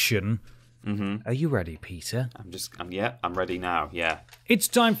section. Are you ready, Peter? I'm ready now, yeah. It's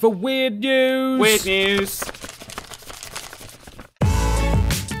time for Weird News! Weird News!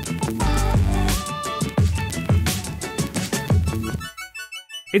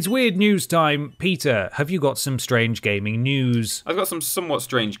 It's Weird News time. Peter, have you got some strange gaming news? I've got some somewhat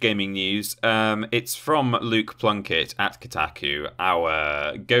strange gaming news. It's from Luke Plunkett at Kotaku,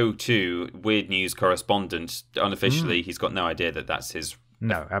 our go-to weird news correspondent. Unofficially, he's got no idea that that's his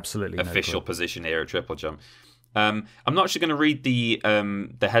No, absolutely official no position here at TripleJump. I'm not actually going to read the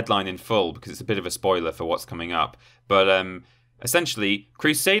headline in full because it's a bit of a spoiler for what's coming up. But essentially,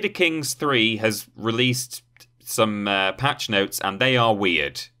 Crusader Kings 3 has released some patch notes, and they are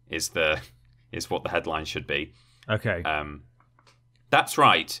weird. Is what the headline should be. Okay. That's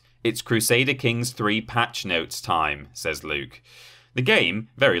right. It's Crusader Kings 3 patch notes time, says Luke. The game,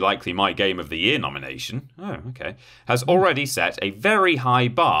 very likely my Game of the Year nomination, has already set a very high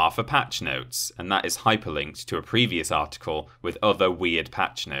bar for patch notes, and that is hyperlinked to a previous article with other weird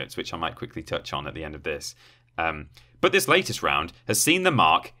patch notes, which I might quickly touch on at the end of this. But this latest round has seen the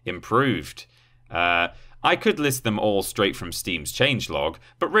mark improved. I could list them all straight from Steam's changelog,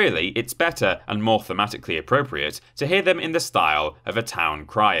 but really it's better and more thematically appropriate to hear them in the style of a town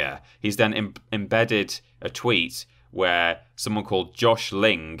crier. He's then embedded a tweet where someone called Josh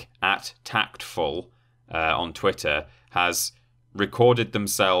Ling at Tactful on Twitter has recorded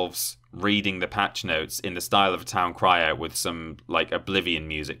themselves reading the patch notes in the style of a town crier with some like Oblivion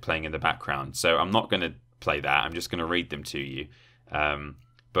music playing in the background. So I'm not going to play that. I'm just going to read them to you.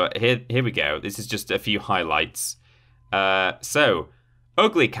 But here we go. This is just a few highlights. So,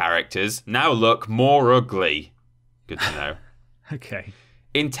 ugly characters now look more ugly. Good to know. Okay.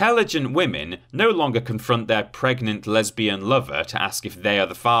 Intelligent women no longer confront their pregnant lesbian lover to ask if they are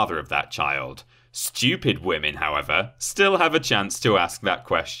the father of that child. Stupid women, however, still have a chance to ask that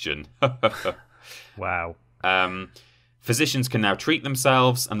question. Wow. Physicians can now treat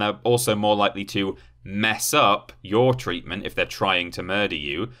themselves, and they're also more likely to mess up your treatment if they're trying to murder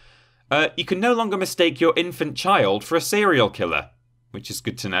you. You can no longer mistake your infant child for a serial killer, which is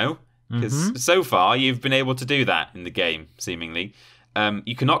good to know, because so far you've been able to do that in the game, seemingly.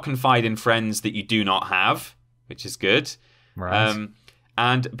 You cannot confide in friends that you do not have, which is good. Right.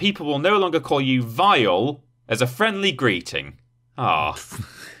 And people will no longer call you vile as a friendly greeting. Ah,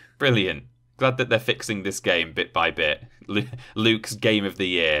 brilliant. Glad that they're fixing this game bit by bit. Luke's Game of the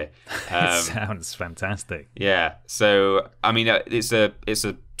Year. It sounds fantastic. Yeah. So, I mean, it's a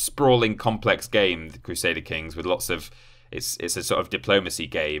sprawling, complex game, the Crusader Kings, with lots of... It's a sort of diplomacy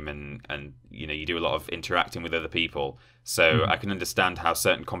game, and you do a lot of interacting with other people. So I can understand how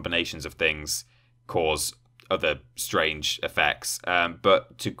certain combinations of things cause other strange effects.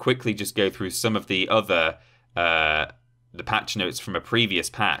 But to quickly just go through some of the other the patch notes from a previous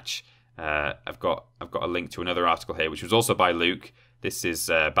patch, I've got a link to another article here, which was also by Luke. This is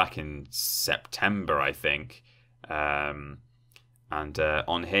back in September, I think. And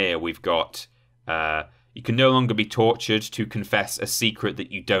on here we've got. You can no longer be tortured to confess a secret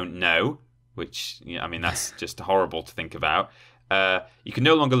that you don't know, which, I mean, that's just horrible to think about. You can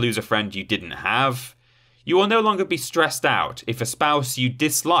no longer lose a friend you didn't have. You will no longer be stressed out if a spouse you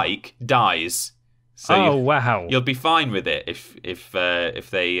dislike dies. So wow. You'll be fine with it if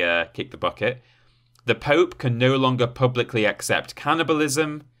they kick the bucket. The Pope can no longer publicly accept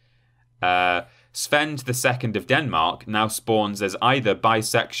cannibalism. Sven II of Denmark now spawns as either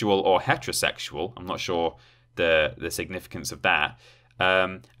bisexual or heterosexual. I'm not sure the significance of that.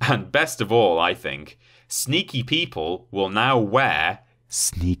 And best of all, I think, sneaky people will now wear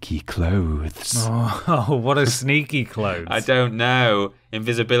sneaky clothes. Oh, what a sneaky clothes. I don't know.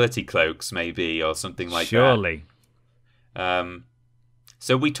 Invisibility cloaks, maybe, or something like Surely. that.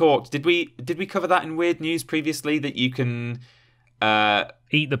 So we talked. Did we cover that in Weird News previously? That you can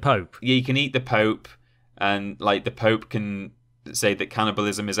eat the Pope. Yeah, you can eat the Pope, and like the Pope can say that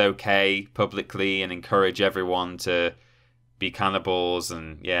cannibalism is okay publicly and encourage everyone to be cannibals.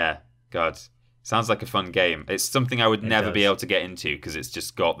 And yeah, God, sounds like a fun game. It's something I would never be able to get into because it's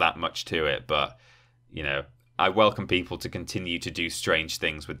just got that much to it. But I welcome people to continue to do strange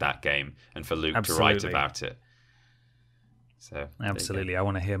things with that game, and for Luke to write about it. So absolutely, I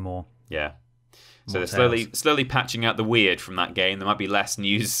want to hear more. Yeah. So they're slowly patching out the weird from that game. There might be less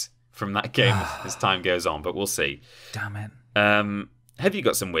news from that game as time goes on, but we'll see. Damn it. Have you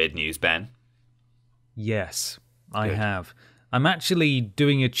got some weird news, Ben? Yes, I have. I'm actually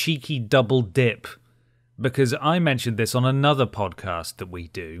doing a cheeky double dip because I mentioned this on another podcast that we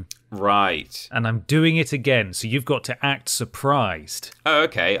do. Right. And I'm doing it again, so you've got to act surprised. Oh,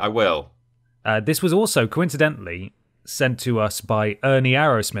 okay, I will. This was also, coincidentally, sent to us by Ernie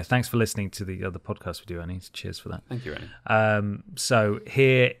Arrowsmith. Thanks for listening to the other podcast we do, Ernie. Cheers for that. Thank you, Ernie. So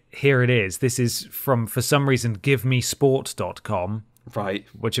here it is. This is from, for some reason, GiveMeSport.com. Right.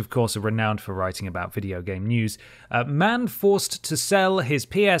 Which, of course, are renowned for writing about video game news. Man forced to sell his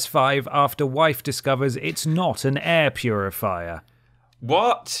PS5 after wife discovers it's not an air purifier.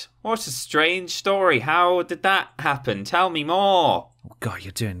 What? What a strange story. How did that happen? Tell me more. Oh, God,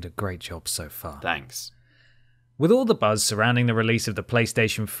 you're doing a great job so far. Thanks. With all the buzz surrounding the release of the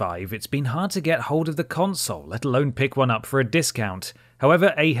PlayStation 5, it's been hard to get hold of the console, let alone pick one up for a discount.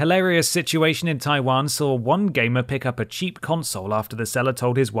 However, a hilarious situation in Taiwan saw one gamer pick up a cheap console after the seller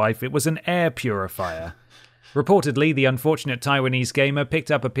told his wife it was an air purifier. Reportedly, the unfortunate Taiwanese gamer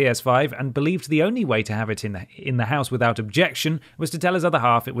picked up a PS5 and believed the only way to have it in the house without objection was to tell his other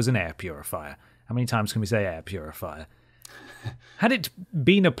half it was an air purifier. How many times can we say air purifier? Had it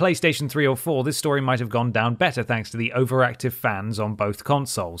been a PlayStation 3 or 4, this story might have gone down better thanks to the overactive fans on both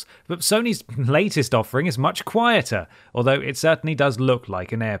consoles. But Sony's latest offering is much quieter, although it certainly does look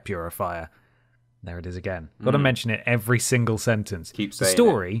like an air purifier. There it is again. Got to mention it every single sentence. Keep saying the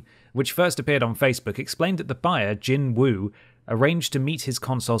story, which first appeared on Facebook, explained that the buyer, Jin Woo, arranged to meet his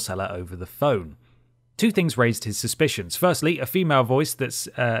console seller over the phone. Two things raised his suspicions. Firstly, a female voice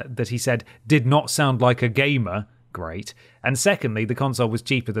that he said did not sound like a gamer. Great. And secondly, the console was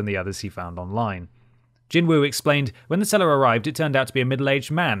cheaper than the others he found online. Jinwoo explained, when the seller arrived, it turned out to be a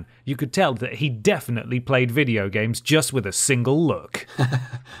middle-aged man. You could tell that he definitely played video games just with a single look.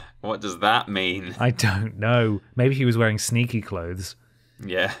 What does that mean? I don't know. Maybe he was wearing sneaky clothes.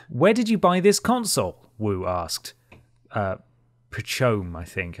 Yeah. Where did you buy this console? Wu asked. Pachome, I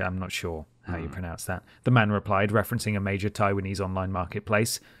think. I'm not sure how you pronounce that. The man replied, referencing a major Taiwanese online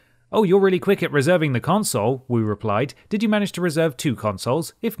marketplace. Oh, you're really quick at reserving the console, Wu replied. Did you manage to reserve 2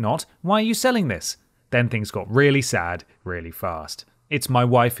 consoles? If not, why are you selling this? Then things got really sad, really fast. It's my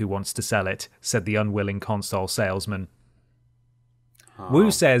wife who wants to sell it, said the unwilling console salesman. Oh.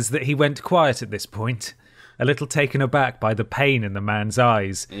 Wu says that he went quiet at this point, a little taken aback by the pain in the man's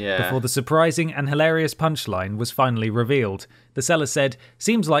eyes, before the surprising and hilarious punchline was finally revealed. The seller said,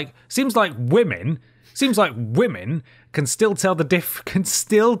 Seems like women can still tell the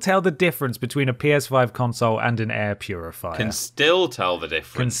difference between a PS5 console and an air purifier. Can still tell the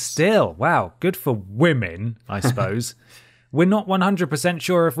difference. Wow, good for women, I suppose. We're not 100%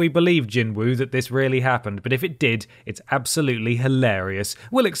 sure if we believe Jinwoo that this really happened, but if it did, it's absolutely hilarious.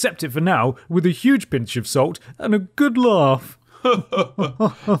 We'll accept it for now, with a huge pinch of salt and a good laugh.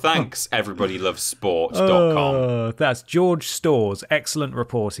 Thanks, everybodylovesport.com. That's George Storrs' excellent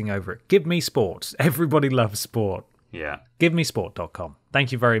reporting over it. Give me sport. Everybody loves sport. Yeah. GiveMeSport.com.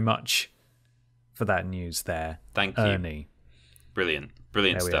 Thank you very much for that news there. Thank you. Ernie. Brilliant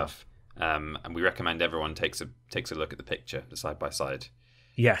stuff. And we recommend everyone takes a look at the picture, the side by side.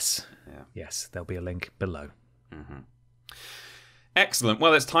 Yes. Yeah. Yes, there'll be a link below. Mm-hmm. Excellent.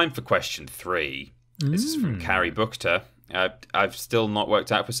 Well, it's time for question 3. This is from Carrie Buchter. I've still not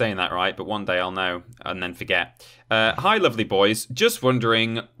worked out if we're saying that right, but one day I'll know and then forget. Hi, lovely boys. Just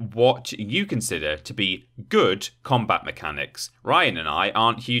wondering what you consider to be good combat mechanics. Ryan and I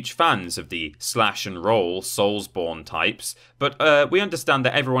aren't huge fans of the slash and roll Soulsborne types, but we understand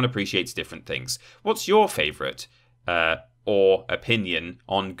that everyone appreciates different things. What's your favourite or opinion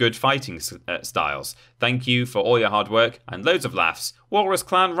on good fighting styles? Thank you for all your hard work and loads of laughs. Walrus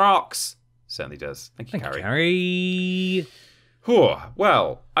Clan rocks. Certainly does. Thank you, Carrie.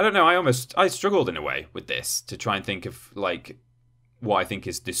 Well, I don't know. I struggled in a way with this to try and think of like what I think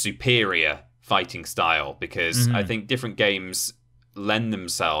is the superior fighting style, because I think different games lend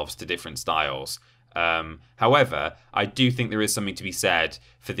themselves to different styles. However, I do think there is something to be said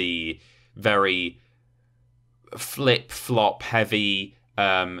for the very flip-flop heavy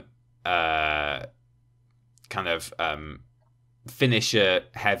kind of finisher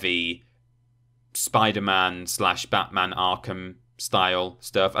heavy Spider-Man / Batman Arkham style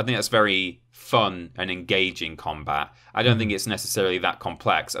stuff. I think that's very fun and engaging combat. I don't think it's necessarily that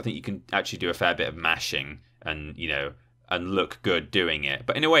complex. I think you can actually do a fair bit of mashing and, and look good doing it.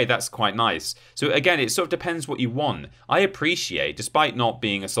 But in a way, that's quite nice. So again, it sort of depends what you want. I appreciate, despite not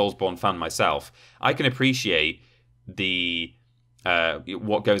being a Soulsborne fan myself, I can appreciate the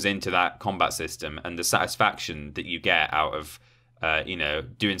what goes into that combat system and the satisfaction that you get out of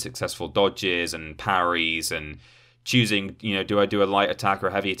doing successful dodges and parries and choosing, do I do a light attack or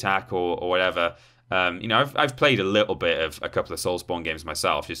a heavy attack or whatever. I've played a little bit of a couple of Soulsborne games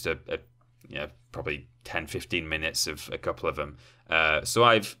myself, just probably 10, 15 minutes of a couple of them. So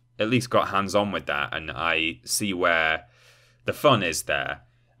I've at least got hands-on with that, and I see where the fun is there.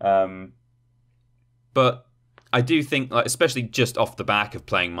 But I do think, like, especially just off the back of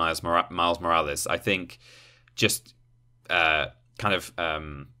playing Miles Morales, I think just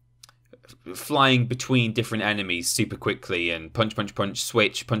flying between different enemies super quickly and punch,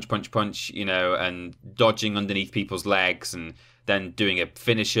 switch, punch, and dodging underneath people's legs and then doing a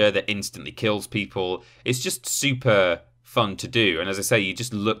finisher that instantly kills people. It's just super fun to do. And as I say, you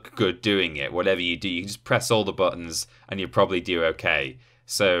just look good doing it. Whatever you do, you can just press all the buttons and you'll probably do okay.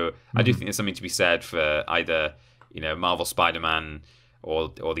 So I do think there's something to be said for either, Marvel Spider-Man or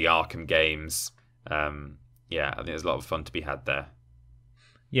the Arkham games. I think there's a lot of fun to be had there.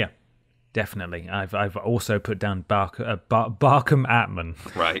 Yeah, definitely. I've also put down Barkham Atman,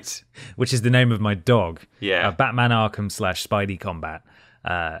 right, which is the name of my dog. Yeah, Batman Arkham / Spidey Combat.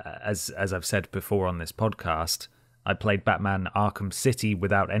 As I've said before on this podcast, I played Batman Arkham City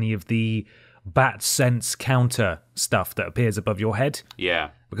without any of the bat sense counter stuff that appears above your head. Yeah,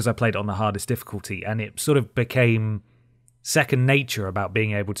 because I played it on the hardest difficulty, and it sort of became second nature about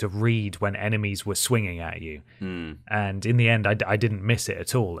being able to read when enemies were swinging at you. And in the end, I didn't miss it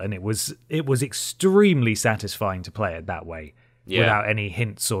at all, and it was extremely satisfying to play it that way, without any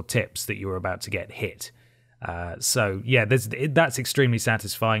hints or tips that you were about to get hit. So yeah, that's extremely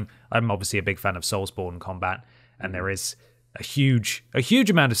satisfying. I'm obviously a big fan of Soulsborne combat, and there is a huge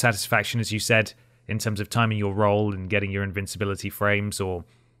amount of satisfaction, as you said, in terms of timing your roll and getting your invincibility frames, or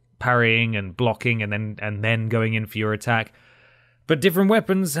parrying and blocking and then going in for your attack. But different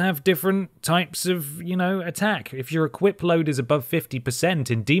weapons have different types of, attack. If your equip load is above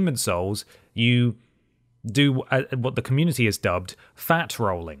 50% in Demon Souls, you do what the community has dubbed fat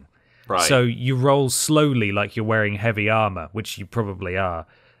rolling. Right. So you roll slowly like you're wearing heavy armor, which you probably are.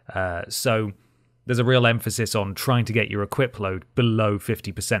 So there's a real emphasis on trying to get your equip load below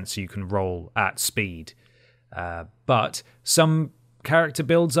 50% so you can roll at speed. But some character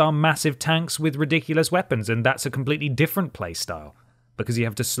builds are massive tanks with ridiculous weapons, and that's a completely different play style, because you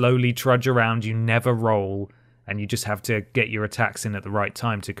have to slowly trudge around, you never roll, and you just have to get your attacks in at the right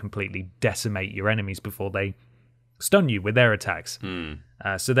time to completely decimate your enemies before they stun you with their attacks.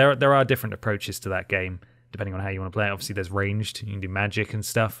 So there are different approaches to that game, depending on how you want to play it. Obviously, there's ranged, you can do magic and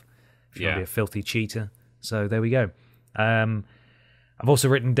stuff, if you want to be a filthy cheater. So there we go. I've also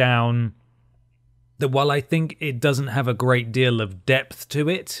written down that while I think it doesn't have a great deal of depth to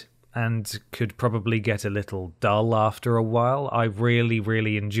it, and could probably get a little dull after a while, I really,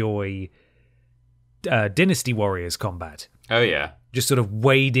 really enjoy Dynasty Warriors combat. Oh, yeah. Just sort of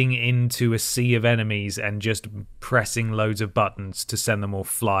wading into a sea of enemies and just pressing loads of buttons to send them all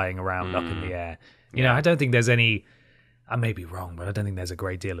flying around up in the air. You know, I don't think there's any... I may be wrong, but I don't think there's a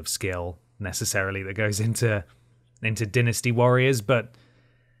great deal of skill necessarily that goes into Dynasty Warriors, but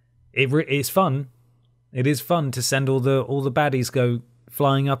it's fun. It is fun to send all the baddies go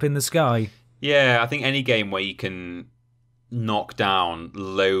flying up in the sky. Yeah, I think any game where you can knock down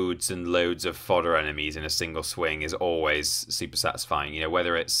loads and loads of fodder enemies in a single swing is always super satisfying.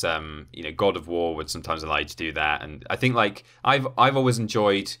 Whether it's God of War would sometimes allow you to do that, and I think I've always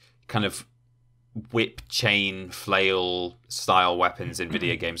enjoyed kind of whip, chain, flail style weapons in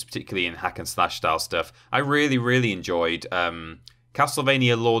video games, particularly in hack and slash style stuff. I really, really enjoyed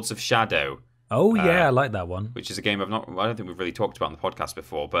Castlevania Lords of Shadow. Oh yeah, I like that one. Which is a game I don't think we've really talked about on the podcast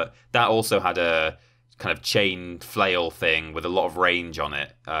before, but that also had a kind of chain flail thing with a lot of range on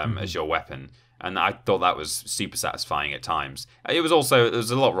it as your weapon, and I thought that was super satisfying at times. There was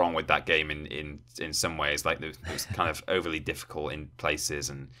a lot wrong with that game in some ways, like it was kind of overly difficult in places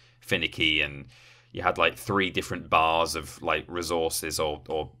and finicky, and you had 3 different bars of resources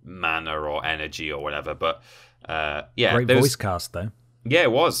or mana or energy or whatever. But great voice cast though. Yeah,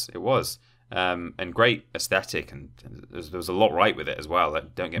 it was. And great aesthetic, and there was a lot right with it as well.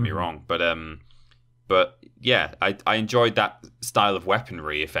 Don't get me wrong, but yeah, I enjoyed that style of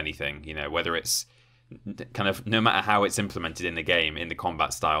weaponry. If anything, whether it's kind of no matter how it's implemented in the game, in the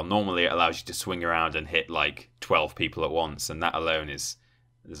combat style, normally it allows you to swing around and hit 12 people at once, and that alone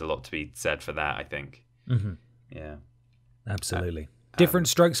there's a lot to be said for that, I think. Yeah, absolutely. Different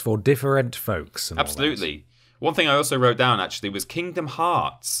strokes for different folks. Absolutely. One thing I also wrote down actually was Kingdom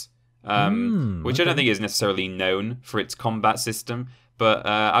Hearts. Which I don't think is necessarily known for its combat system, but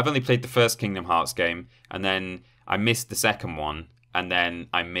I've only played the first Kingdom Hearts game, and then I missed the second one, and then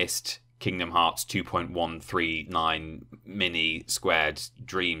I missed Kingdom Hearts 2.139 Mini Squared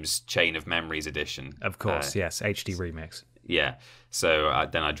Dreams Chain of Memories Edition. Of course, yes, HD remix. Yeah, so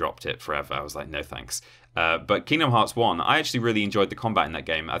then I dropped it forever. I was like, no thanks. But Kingdom Hearts 1, I actually really enjoyed the combat in that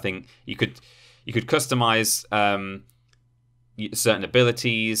game. I think you could customize certain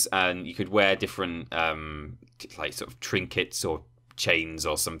abilities, and you could wear different sort of trinkets or chains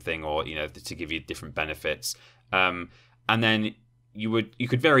or something, or to give you different benefits, and then you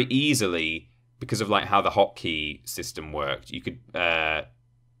could very easily, because of how the hotkey system worked, you could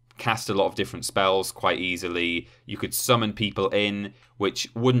cast a lot of different spells quite easily. You could summon people in, which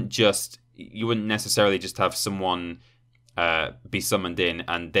you wouldn't necessarily just have someone be summoned in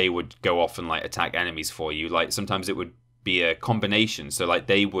and they would go off and attack enemies for you. Sometimes it would be a combination, so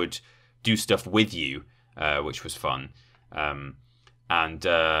they would do stuff with you, which was fun. And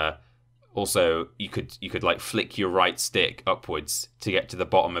also you could like flick your right stick upwards to get to the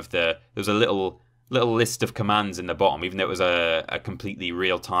bottom of there was a little list of commands in the bottom. Even though it was a completely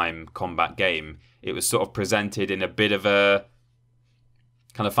real-time combat game, it was sort of presented in a bit of a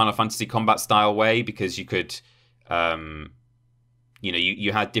kind of Final Fantasy combat style way, because you could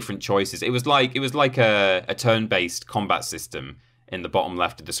you had different choices. It was like a turn-based combat system in the bottom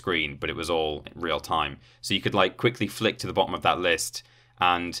left of the screen, but it was all real time. So you could like quickly flick to the bottom of that list,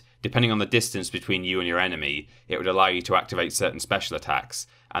 and depending on the distance between you and your enemy, it would allow you to activate certain special attacks.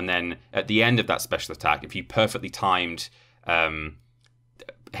 And then at the end of that special attack, if you perfectly timed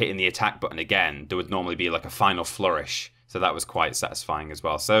hitting the attack button again, there would normally be like a final flourish. So that was quite satisfying as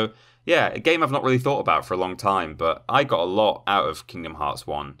well. So yeah, a game I've not really thought about for a long time, but I got a lot out of Kingdom Hearts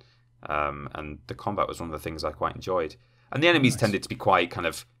 1. And the combat was one of the things I quite enjoyed. And the enemies tended to be quite kind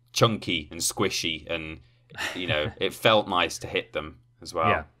of chunky and squishy, and it felt nice to hit them as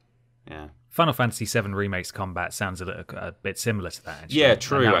well. Yeah. Final Fantasy VII Remake's combat sounds a bit similar to that, actually. Yeah,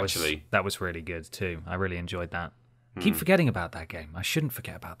 true, actually. That was really good, too. I really enjoyed that. Keep forgetting about that game. I shouldn't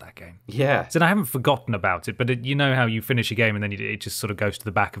forget about that game. Yeah. So I haven't forgotten about it, but you know how you finish a game and then it just sort of goes to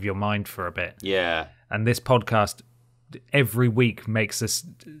the back of your mind for a bit. Yeah. And this podcast every week makes us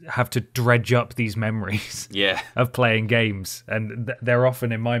have to dredge up these memories of playing games. And they're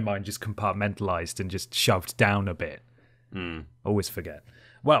often, in my mind, just compartmentalized and just shoved down a bit. Always forget.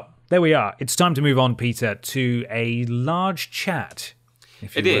 Well, there we are. It's time to move on, Peter, to a large chat.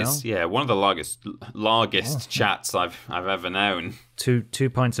 It is, yeah. One of the largest chats I've ever known. 2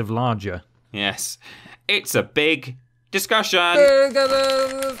 pints of larger. Yes. It's a big discussion.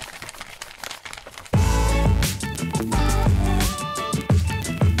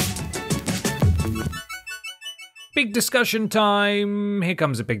 Big discussion time. Here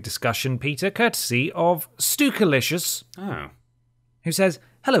comes a big discussion, Peter, courtesy of Stukalicious. Oh. Who says,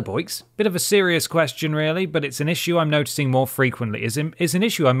 "Hello, boys. Bit of a serious question, really, but it's an issue I'm noticing more frequently. It's an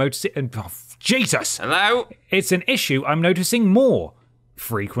issue I'm noticing... Oh, Jesus! Hello? It's an issue I'm noticing more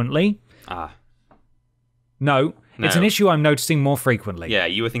frequently. No, it's an issue I'm noticing more frequently. Yeah,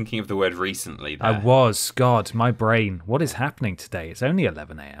 you were thinking of the word recently there. I was. God, my brain. What is happening today? It's only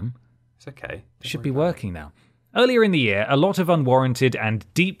 11 a.m. It's okay. Should be working now. Earlier in the year, a lot of unwarranted and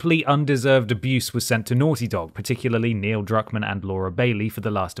deeply undeserved abuse was sent to Naughty Dog, particularly Neil Druckmann and Laura Bailey for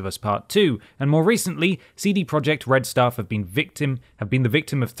The Last of Us Part 2, and more recently, CD Projekt Red staff have been the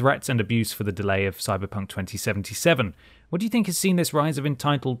victim of threats and abuse for the delay of Cyberpunk 2077. What do you think has seen this rise of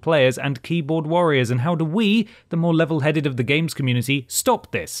entitled players and keyboard warriors, and how do we, the more level-headed of the games community,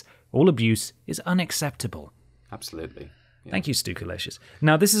 stop this? All abuse is unacceptable." Absolutely. Yeah. Thank you, Stukalicious.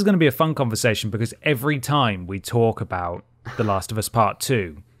 Now, this is going to be a fun conversation because every time we talk about The Last of Us Part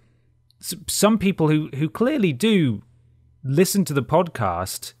 2, some people who clearly do listen to the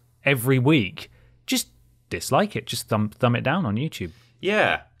podcast every week just dislike it, just thumb it down on YouTube.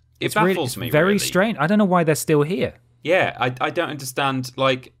 Yeah, it baffles me. Very really strange. I don't know why they're still here. Yeah, I don't understand.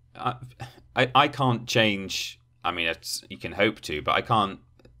 Like, I can't change. I mean, you can hope to, but I can't.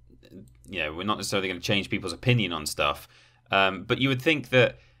 We're not necessarily going to change people's opinion on stuff. But you would think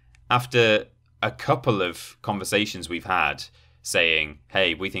that after a couple of conversations we've had saying,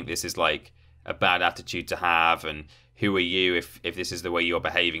 hey, we think this is like a bad attitude to have, and who are you if this is the way you're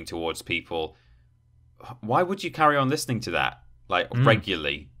behaving towards people, why would you carry on listening to that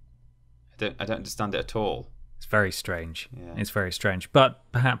regularly? I don't understand it at all. It's very strange. Yeah. It's very strange. But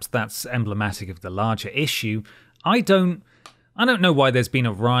perhaps that's emblematic of the larger issue. I don't know why there's been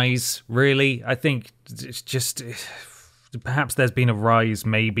a rise, really. I think it's just... Perhaps there's been a rise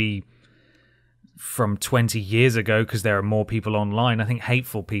maybe from 20 years ago because there are more people online. I think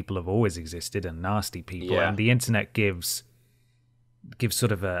hateful people have always existed and nasty people. Yeah. And the internet gives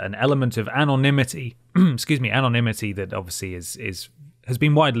sort of an element of anonymity, anonymity that obviously has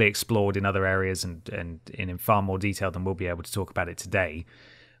been widely explored in other areas and in far more detail than we'll be able to talk about it today.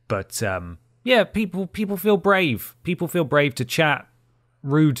 But yeah, people feel brave. People feel brave to chat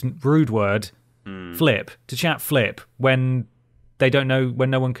rude word. Flip when they don't know,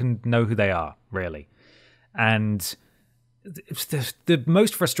 when no one can know who they are, really. And the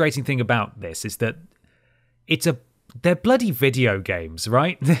most frustrating thing about this is that they're bloody video games,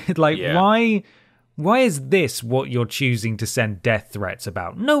 right? Why is this what you're choosing to send death threats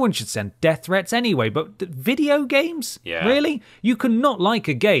about? No one should send death threats anyway, but video games? Yeah. Really? You can not like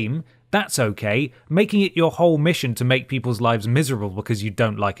a game. That's okay. Making it your whole mission to make people's lives miserable because you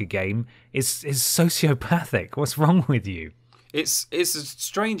don't like a game is sociopathic. What's wrong with you? It's a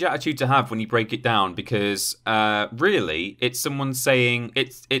strange attitude to have when you break it down, because really it's someone saying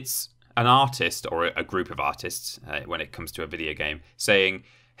it's an artist or a group of artists when it comes to a video game saying,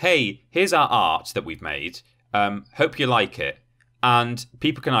 hey, here's our art that we've made. Hope you like it. And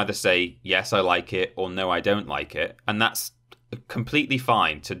people can either say, yes, I like it, or no, I don't like it. And that's completely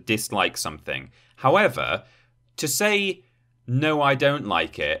fine to dislike something. However, to say, no, I don't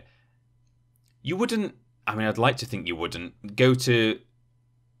like it, you wouldn't, I mean, I'd like to think you wouldn't go to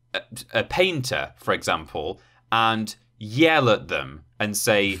a painter, for example, and yell at them and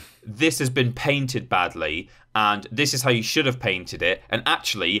say, this has been painted badly, and this is how you should have painted it, and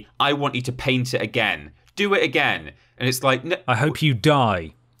actually, I want you to paint it again. Do it again. And it's like, no, I hope you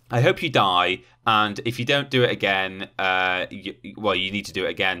die. I hope you die, and if you don't do it again, you need to do it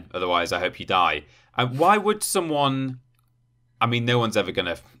again, otherwise I hope you die. And why would someone... I mean, no one's ever going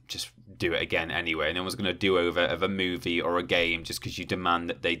to just do it again anyway. No one's going to do over of a movie or a game just because you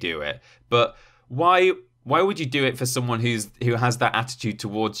demand that they do it. But why would you do it for someone who has that attitude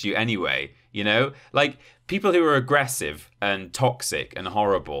towards you anyway? You know, like people who are aggressive and toxic and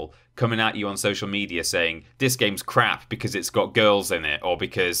horrible coming at you on social media saying this game's crap because it's got girls in it, or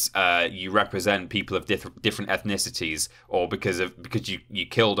because you represent people of different ethnicities, or because you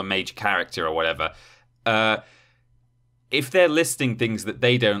killed a major character or whatever. If they're listing things that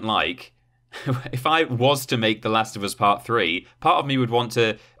they don't like, if I was to make The Last of Us Part 3, part of me would want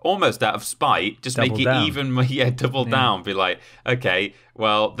to, almost out of spite, just Double make it down. even, double down. Be like, okay,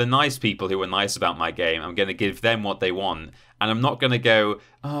 well, the nice people who are nice about my game, I'm going to give them what they want. And I'm not going to go,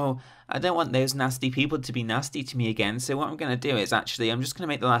 oh, I don't want those nasty people to be nasty to me again. So what I'm going to do is actually, I'm just going to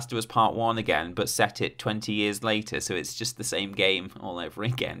make The Last of Us Part 1 again, but set it 20 years later. So it's just the same game all over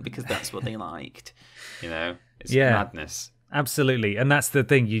again because that's what they liked. You know, it's madness. Absolutely. And that's the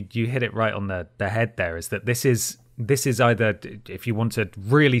thing, you hit it right on the head there, is that this is either, if you want to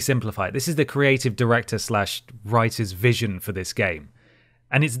really simplify it, this is the creative director / writer's vision for this game.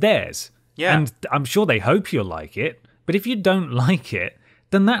 And it's theirs. Yeah. And I'm sure they hope you'll like it. But if you don't like it,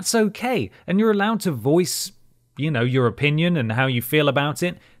 then that's okay. And you're allowed to voice, your opinion and how you feel about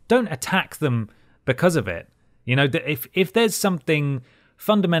it. Don't attack them because of it. If there's something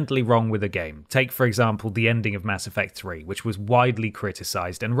fundamentally wrong with a game, take, for example, the ending of Mass Effect 3, which was widely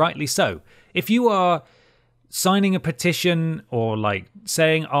criticized, and rightly so. If you are signing a petition or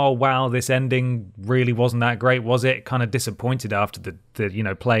saying, oh, wow, this ending really wasn't that great, was it? Kind of disappointed after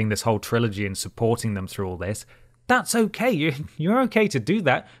the playing this whole trilogy and supporting them through all this. That's okay. You're okay to do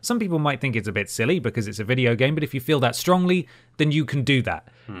that. Some people might think it's a bit silly because it's a video game, but if you feel that strongly, then you can do that.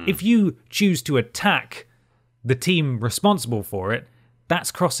 If you choose to attack the team responsible for it,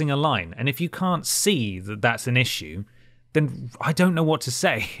 that's crossing a line. And if you can't see that that's an issue, then I don't know what to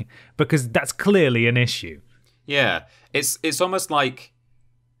say, because that's clearly an issue. Yeah, it's almost like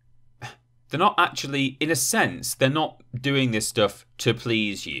they're not actually, in a sense, they're not doing this stuff to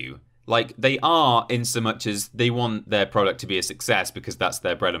please you. Like, they are, in so much as they want their product to be a success because that's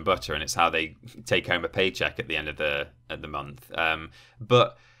their bread and butter and it's how they take home a paycheck at the end of the month.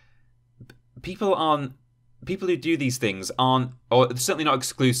 But people who do these things aren't, or certainly not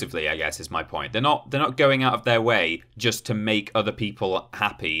exclusively, I guess is my point. They're not going out of their way just to make other people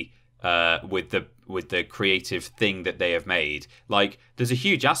happy with the creative thing that they have made. Like, there's a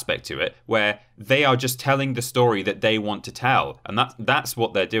huge aspect to it where they are just telling the story that they want to tell, and that's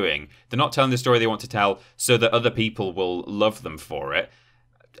what they're doing. They're not telling the story they want to tell so that other people will love them for it.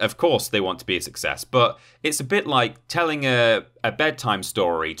 Of course they want to be a success, but it's a bit like telling a bedtime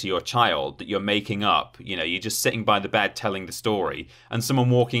story to your child that you're making up. You're just sitting by the bed telling the story, and someone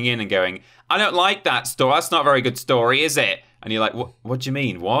walking in and going, I don't like that story, that's not a very good story, is it? And you're like, what do you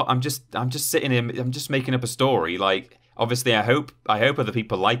mean? What? I'm just sitting here, I'm just making up a story. Like, obviously I hope other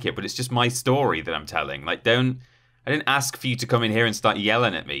people like it, but it's just my story that I'm telling. Like, I didn't ask for you to come in here and start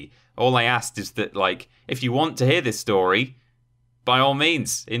yelling at me. All I asked is that, like, if you want to hear this story, by all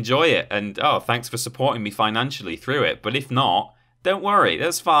means, enjoy it. And, thanks for supporting me financially through it. But if not, don't worry.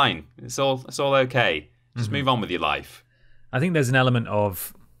 That's fine. It's all okay. Just move on with your life. I think there's an element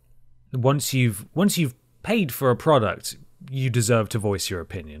of once you've paid for a product, you deserve to voice your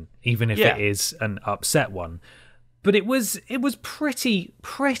opinion, even if it is an upset one. But it was pretty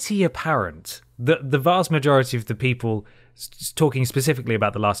apparent that the vast majority of the people talking specifically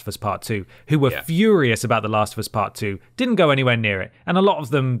about The Last of Us Part 2, who were furious about The Last of Us Part 2, didn't go anywhere near it. And a lot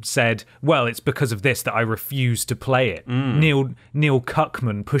of them said, well, it's because of this that I refuse to play it. Neil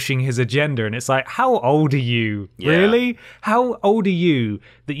Cuckman pushing his agenda. And it's like, how old are you? Yeah. Really? How old are you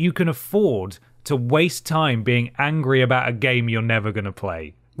that you can afford to waste time being angry about a game you're never going to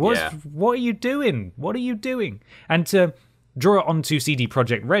play? What are you doing? What are you doing? And to draw it onto CD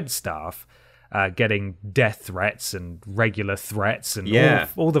Projekt Red staff, getting death threats and regular threats and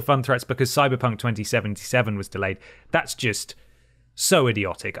all the fun threats because Cyberpunk 2077 was delayed. That's just so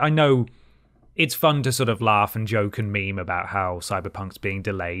idiotic. I know it's fun to sort of laugh and joke and meme about how Cyberpunk's being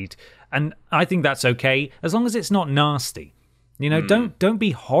delayed, and I think that's okay as long as it's not nasty. You know, don't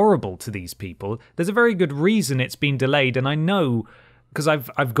be horrible to these people. There's a very good reason it's been delayed, and I know because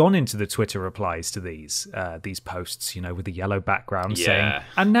I've gone into the Twitter replies to these posts, you know, with the yellow background saying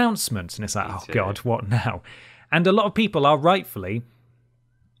announcements, and it's like, oh God, what now? And a lot of people are rightfully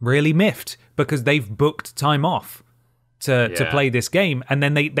really miffed because they've booked time off to play this game, and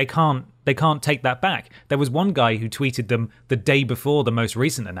then they can't take that back. There was one guy who tweeted them the day before the most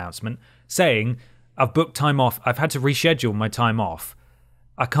recent announcement saying, I've booked time off, I've had to reschedule my time off,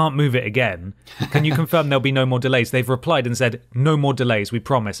 I can't move it again. Can you confirm there'll be no more delays? They've replied and said, no more delays, we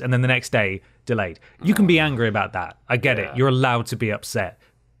promise. And then the next day, delayed. You can be angry about that. I get it. You're allowed to be upset.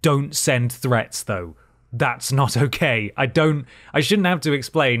 Don't send threats, though. That's not okay. I shouldn't have to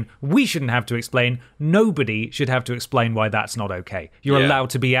explain. We shouldn't have to explain. Nobody should have to explain why that's not okay. You're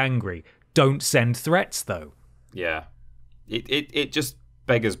allowed to be angry. Don't send threats, though. Yeah. It just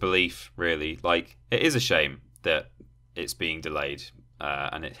beggars belief, really. Like, it is a shame that it's being delayed.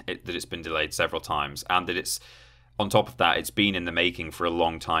 And that it's been delayed several times, and that it's, on top of that, it's been in the making for a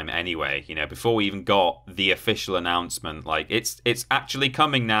long time anyway. You know, before we even got the official announcement, like it's actually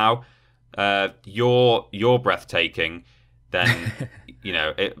coming now. You're breathtaking. Then you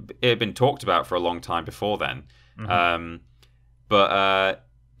know it had been talked about for a long time before then. But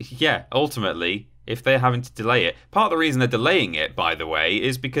ultimately, if they're having to delay it, part of the reason they're delaying it, by the way,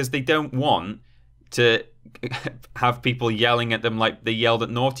 is because they don't want to have people yelling at them like they yelled at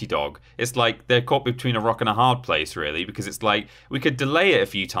Naughty Dog. It's like they're caught between a rock and a hard place, really, because it's like we could delay it a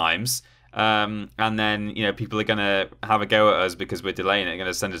few times, and then, you know, people are going to have a go at us because we're delaying it. They're going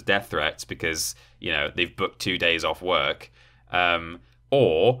to send us death threats because, you know, they've booked 2 days off work.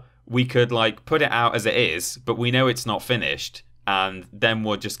 Or we could, like, put it out as it is, but we know it's not finished, and then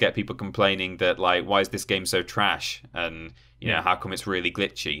we'll just get people complaining that, like, why is this game so trash? And, you know, how come it's really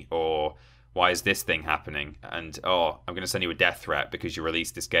glitchy? Or why is this thing happening? And, oh, I'm going to send you a death threat because you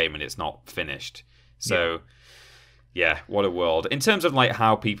released this game and it's not finished. So, yeah, what a world. In terms of, like,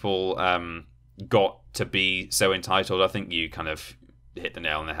 how people got to be so entitled, I think you kind of hit the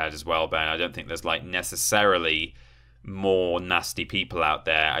nail on the head as well, Ben. I don't think there's, like, necessarily more nasty people out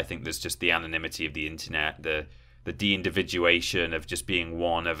there. I think there's just the anonymity of the internet, the de-individuation of just being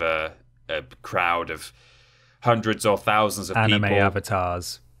one of a crowd of hundreds or thousands of anime people.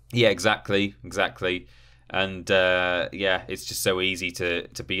 avatars. Yeah, exactly. And it's just so easy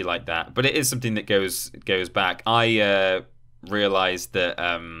to be like that. But it is something that goes back. I realized that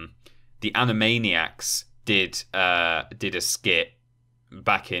the Animaniacs did a skit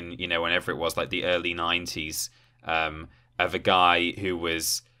back in, you know, whenever it was, like the early 90s, of a guy who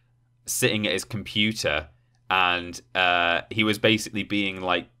was sitting at his computer, and he was basically being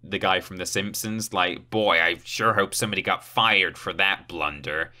like the guy from The Simpsons, like, boy, I sure hope somebody got fired for that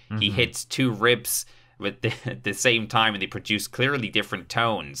blunder. He hits 2 ribs at the same time, and they produce clearly different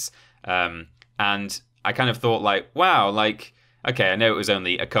tones. And I kind of thought, like, wow, like, okay, I know it was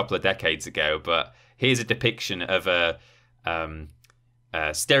only a couple of decades ago, but here's a depiction of a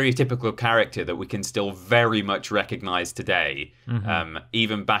stereotypical character that we can still very much recognize today,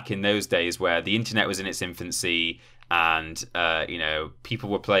 even back in those days where the internet was in its infancy, and you know, people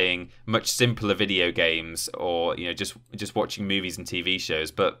were playing much simpler video games, or, you know, just watching movies and TV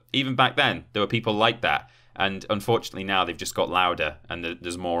shows. But even back then, there were people like that, and unfortunately now they've just got louder, and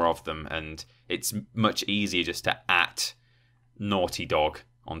there's more of them, and it's much easier just to Naughty Dog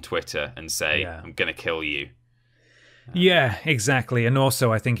on Twitter and say, I'm gonna kill you. Yeah, exactly. And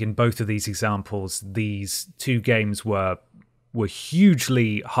also, I think in both of these examples, these 2 games were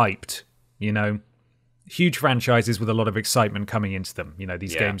hugely hyped, you know, huge franchises with a lot of excitement coming into them. You know,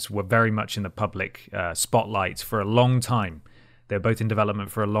 these games were very much in the public spotlight for a long time. They're both in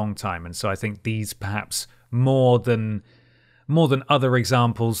development for a long time. And so I think these, perhaps more than other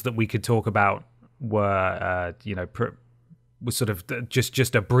examples that we could talk about, were, was sort of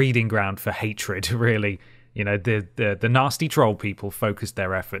just a breeding ground for hatred, really. You know, the nasty troll people focused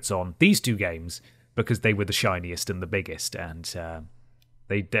their efforts on these 2 games because they were the shiniest and the biggest, and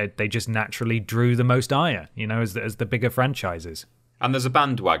they just naturally drew the most ire, you know, as the bigger franchises. And there's a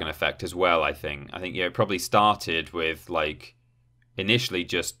bandwagon effect as well, I think. It probably started with, like, initially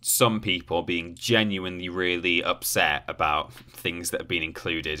just some people being genuinely really upset about things that have been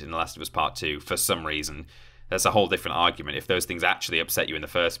included in The Last of Us Part 2 for some reason. There's a whole different argument. If those things actually upset you in the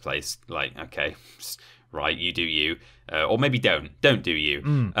first place, like, okay, right, you do you. Or maybe don't do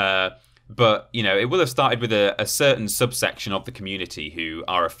you. But, you know, it will have started with a certain subsection of the community who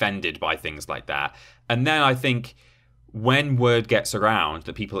are offended by things like that. And then I think when word gets around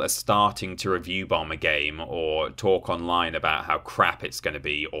that people are starting to review bomb a game or talk online about how crap it's going to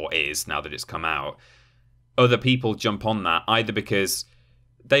be or is now that it's come out, other people jump on that either because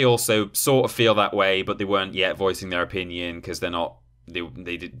they also sort of feel that way, but they weren't yet voicing their opinion because they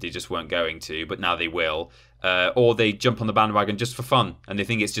just weren't going to, but now they will. Or they jump on the bandwagon just for fun, and they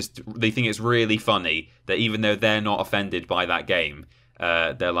think it's really funny that even though they're not offended by that game,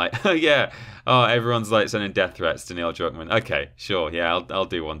 they're like, oh yeah, everyone's like sending death threats to Neil Druckmann. Okay, sure, yeah, I'll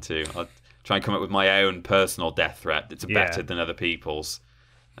do one too. I'll try and come up with my own personal death threat that's better than other people's.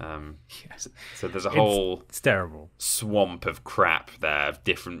 So there's a whole it's terrible swamp of crap there of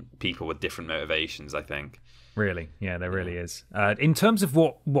different people with different motivations, I think. Really, yeah, there really is. In terms of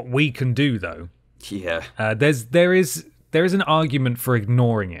what we can do, though, there is an argument for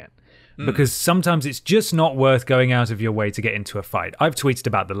ignoring it because sometimes it's just not worth going out of your way to get into a fight. I've tweeted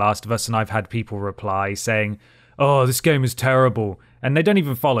about The Last of Us, and I've had people reply saying, "Oh, this game is terrible," and they don't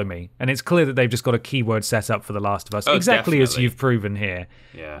even follow me, and it's clear that they've just got a keyword set up for The Last of Us, exactly definitely. as you've proven here,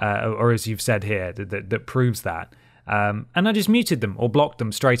 or as you've said here, that proves that. And I just muted them or blocked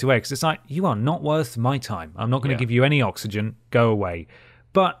them straight away because it's like, you are not worth my time. I'm not going to give you any oxygen. Go away.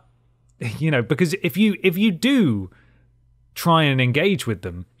 But, because if you do try and engage with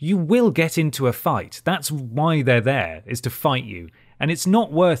them, you will get into a fight. That's why they're there, is to fight you. And it's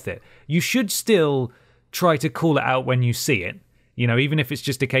not worth it. You should still try to call it out when you see it. Even if it's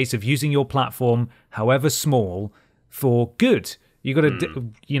just a case of using your platform, however small, for good. You got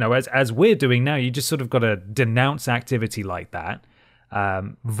to, as we're doing now, you just sort of got to denounce activity like that,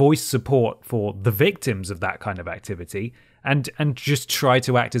 voice support for the victims of that kind of activity, and just try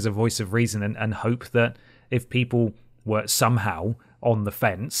to act as a voice of reason and hope that if people were somehow on the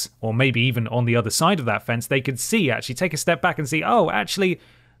fence, or maybe even on the other side of that fence, they could actually take a step back and see, oh, actually,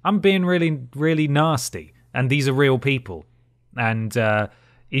 I'm being really, really nasty, and these are real people, and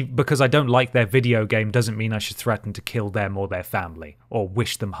because I don't like their video game doesn't mean I should threaten to kill them or their family or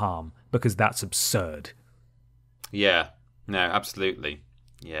wish them harm, because that's absurd. Yeah, no, absolutely.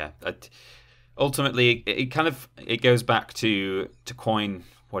 Yeah. Ultimately, it goes back to coin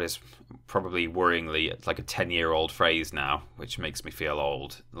what is probably worryingly like a 10-year-old phrase now, which makes me feel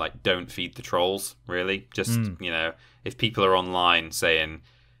old. Like, don't feed the trolls, really. Just, if people are online saying,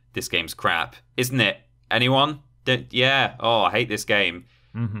 this game's crap, isn't it? Anyone? I hate this game.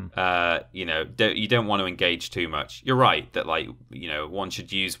 Mm-hmm. You don't want to engage too much. You're right that one should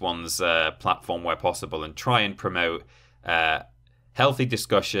use one's platform where possible and try and promote healthy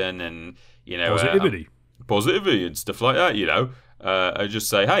discussion and positivity and stuff like that. And just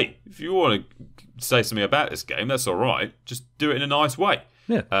say, hey, if you want to say something about this game, that's all right. Just do it in a nice way.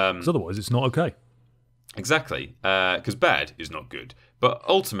 Yeah, because otherwise it's not okay. Exactly, because bad is not good. But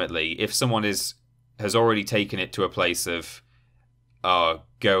ultimately, if someone has already taken it to a place of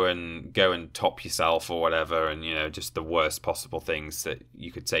go and top yourself or whatever, and just the worst possible things that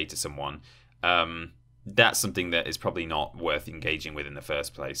you could say to someone, that's something that is probably not worth engaging with in the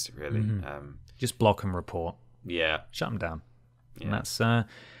first place, really. Mm-hmm. Just block and report. Yeah, shut them down. Yeah. And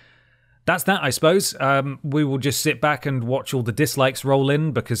that's that, I suppose. We will just sit back and watch all the dislikes roll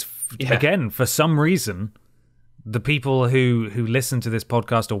in because, again, for some reason, the people who listen to this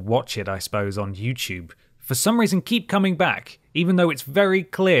podcast or watch it, I suppose, on YouTube, for some reason keep coming back, even though it's very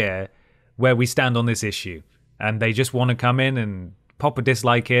clear where we stand on this issue. And they just want to come in and pop a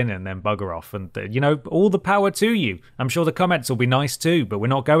dislike in and then bugger off. And, all the power to you. I'm sure the comments will be nice too, but we're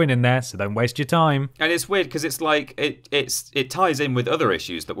not going in there, so don't waste your time. And it's weird because it's like it ties in with other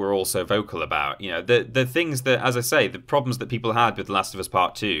issues that we're also vocal about. The things that, as I say, the problems that people had with The Last of Us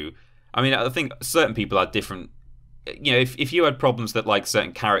Part 2. I mean, I think certain people had different... if you had problems that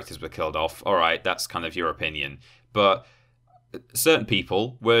certain characters were killed off, all right, that's kind of your opinion. But certain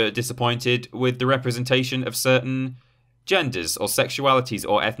people were disappointed with the representation of certain genders or sexualities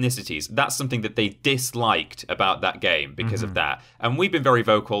or ethnicities. That's something that they disliked about that game because of that. And we've been very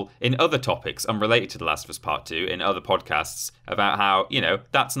vocal in other topics unrelated to The Last of Us Part 2 in other podcasts about how,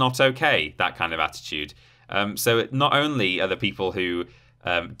 that's not okay, that kind of attitude. So not only are the people who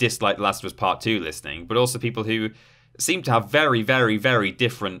dislike The Last of Us Part 2 listening, but also people who seem to have very, very, very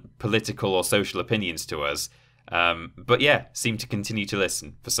different political or social opinions to us. But yeah, seem to continue to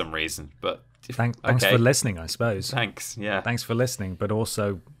listen for some reason. But thanks for listening, I suppose. Thanks, yeah. Thanks for listening, but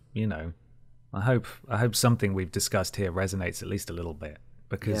also, I hope something we've discussed here resonates at least a little bit,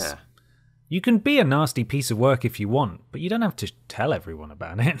 because you can be a nasty piece of work if you want, but you don't have to tell everyone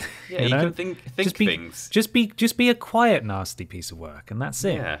about it. Yeah, you can think things. Just be a quiet nasty piece of work, and that's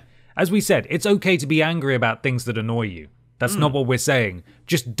it. Yeah. As we said, it's okay to be angry about things that annoy you. That's not what we're saying.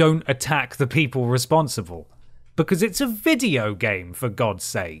 Just don't attack the people responsible. because it's a video game, for God's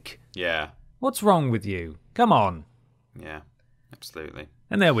sake. Yeah. What's wrong with you? Come on. Yeah, absolutely.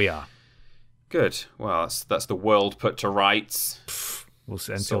 And there we are. Good. Well, that's the world put to rights. We'll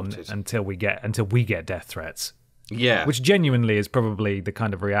see, until we get death threats. Yeah. Which genuinely is probably the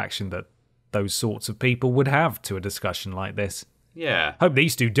kind of reaction that those sorts of people would have to a discussion like this. Yeah. Hope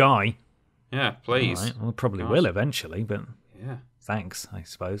these two die. Yeah, please. All right. Well, probably will eventually, but yeah. Thanks, I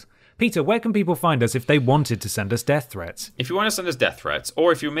suppose. Peter, where can people find us if they wanted to send us death threats? If you want to send us death threats,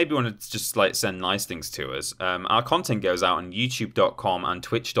 or if you maybe want to just send nice things to us, our content goes out on youtube.com and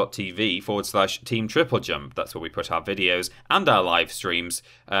twitch.tv/Team TripleJump. That's where we put our videos and our live streams.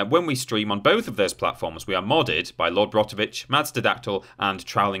 When we stream on both of those platforms, we are modded by Lord Brotovich, Madstadactyl, and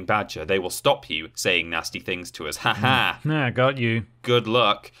Trowling Badger. They will stop you saying nasty things to us. Ha ha! Got you. Good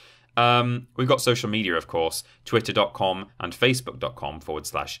luck. We've got social media, of course, twitter.com and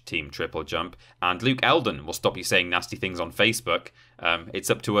facebook.com/Team TripleJump. And Luke Eldon will stop you saying nasty things on Facebook. It's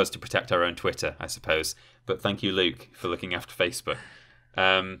up to us to protect our own Twitter, I suppose. But thank you, Luke, for looking after Facebook.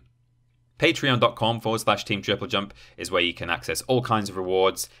 Patreon.com/Team TripleJump is where you can access all kinds of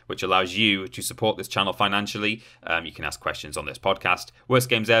rewards, which allows you to support this channel financially. You can ask questions on this podcast, worst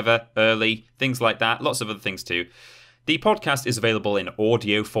games ever, early, things like that, lots of other things too. The podcast is available in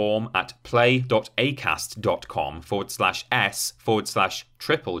audio form at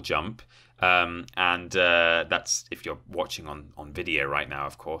play.acast.com/s/TripleJump. And that's if you're watching on video right now,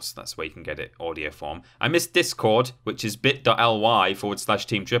 of course. That's where you can get it audio form. I missed Discord, which is bit.ly/Team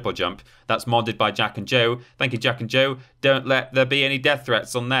TripleJump. That's modded by Jack and Joe. Thank you, Jack and Joe. Don't let there be any death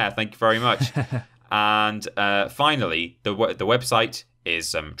threats on there. Thank you very much. And finally, the website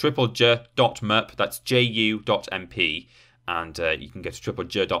is triplej.mp, that's ju.mp, and you can go to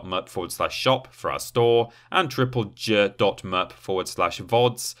triplej.mp/shop for our store, and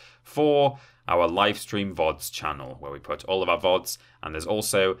triplej.mp/vods for our live stream VODs channel, where we put all of our VODs, and there's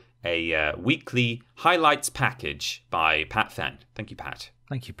also a weekly highlights package by Pat Fenn. Thank you, Pat.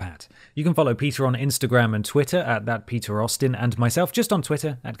 Thank you, Pat. You can follow Peter on Instagram and Twitter at @PeterAustin, and myself just on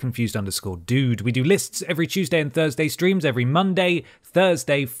Twitter at @confused_dude. We do lists every Tuesday and Thursday, streams every Monday,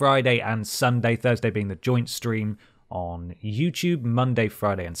 Thursday, Friday, and Sunday. Thursday being the joint stream on YouTube, Monday,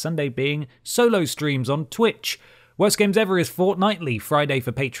 Friday, and Sunday being solo streams on Twitch. Worst Games Ever is fortnightly, Friday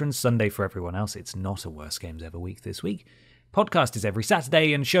for patrons, Sunday for everyone else. It's not a Worst Games Ever week this week. Podcast is every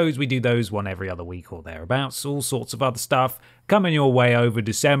Saturday, and shows we do those one every other week or thereabouts. All sorts of other stuff coming your way over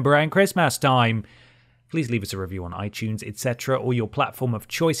December and Christmas time. Please leave us a review on iTunes, etc., or your platform of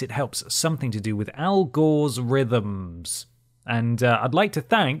choice. It helps. Something to do with Al Gore's rhythms. And I'd like to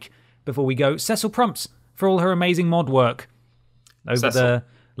thank, before we go, Cecil Prumps for all her amazing mod work. Over the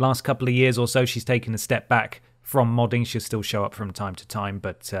last couple of years or so, she's taken a step back from modding. She'll still show up from time to time,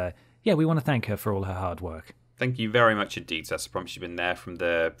 but yeah, we want to thank her for all her hard work. Thank you very much indeed, Cecil Prumps. She's been there from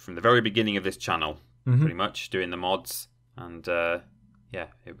the very beginning of this channel, pretty much, doing the mods. And yeah,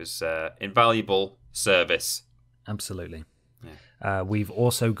 it was invaluable service. Absolutely. Yeah. We've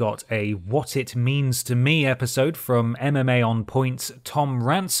also got a What It Means to Me episode from MMA On Point's Tom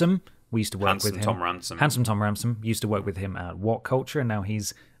Ransom. We used to work with him. Handsome Tom Ransom. Used to work with him at What Culture, and now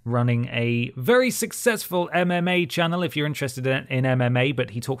he's running a very successful MMA channel if you're interested in MMA, but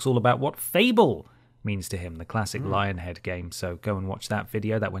he talks all about what Fable means to him, the classic Lionhead game. So go and watch that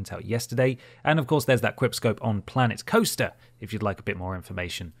video. That went out yesterday. And of course, there's that Quipscope on Planet Coaster if you'd like a bit more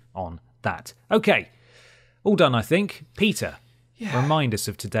information on that. Okay, all done, I think. Peter, remind us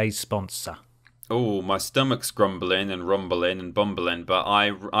of today's sponsor. Oh, my stomach's grumbling and rumbling and bumbling, but I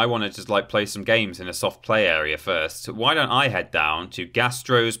want to just play some games in a soft play area first. Why don't I head down to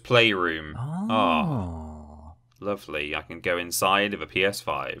Gastro's Playroom? Oh. Lovely. I can go inside of a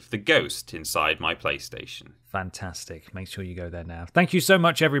PS5. The ghost inside my PlayStation. Fantastic. Make sure you go there now. Thank you so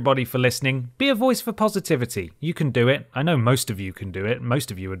much, everybody, for listening. Be a voice for positivity. You can do it. I know most of you can do it. Most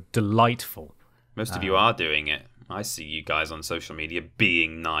of you are delightful. Most of you are doing it. I see you guys on social media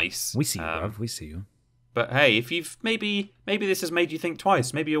being nice. We see you, Rob. We see you. But hey, if you've maybe this has made you think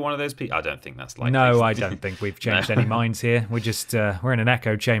twice. Maybe you're one of those people. I don't think that's likely. No, I don't think we've changed any minds here. We're just we're in an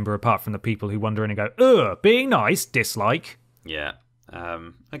echo chamber apart from the people who wander in and go, ugh, being nice, dislike. Yeah.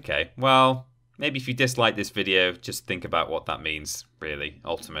 Okay. Well, maybe if you dislike this video, just think about what that means. Really,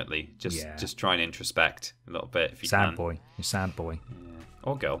 ultimately, just try and introspect a little bit if you can. Sad boy. You're sad boy. Yeah.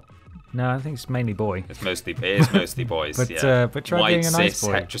 Or girl. No, I think it's mainly boy. It is mostly boys. But try white, being a nice cis,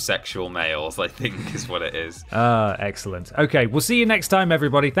 boy. Heterosexual males, I think, is what it is. Excellent. Okay, we'll see you next time,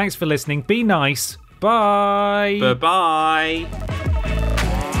 everybody. Thanks for listening. Be nice. Bye. Bye-bye.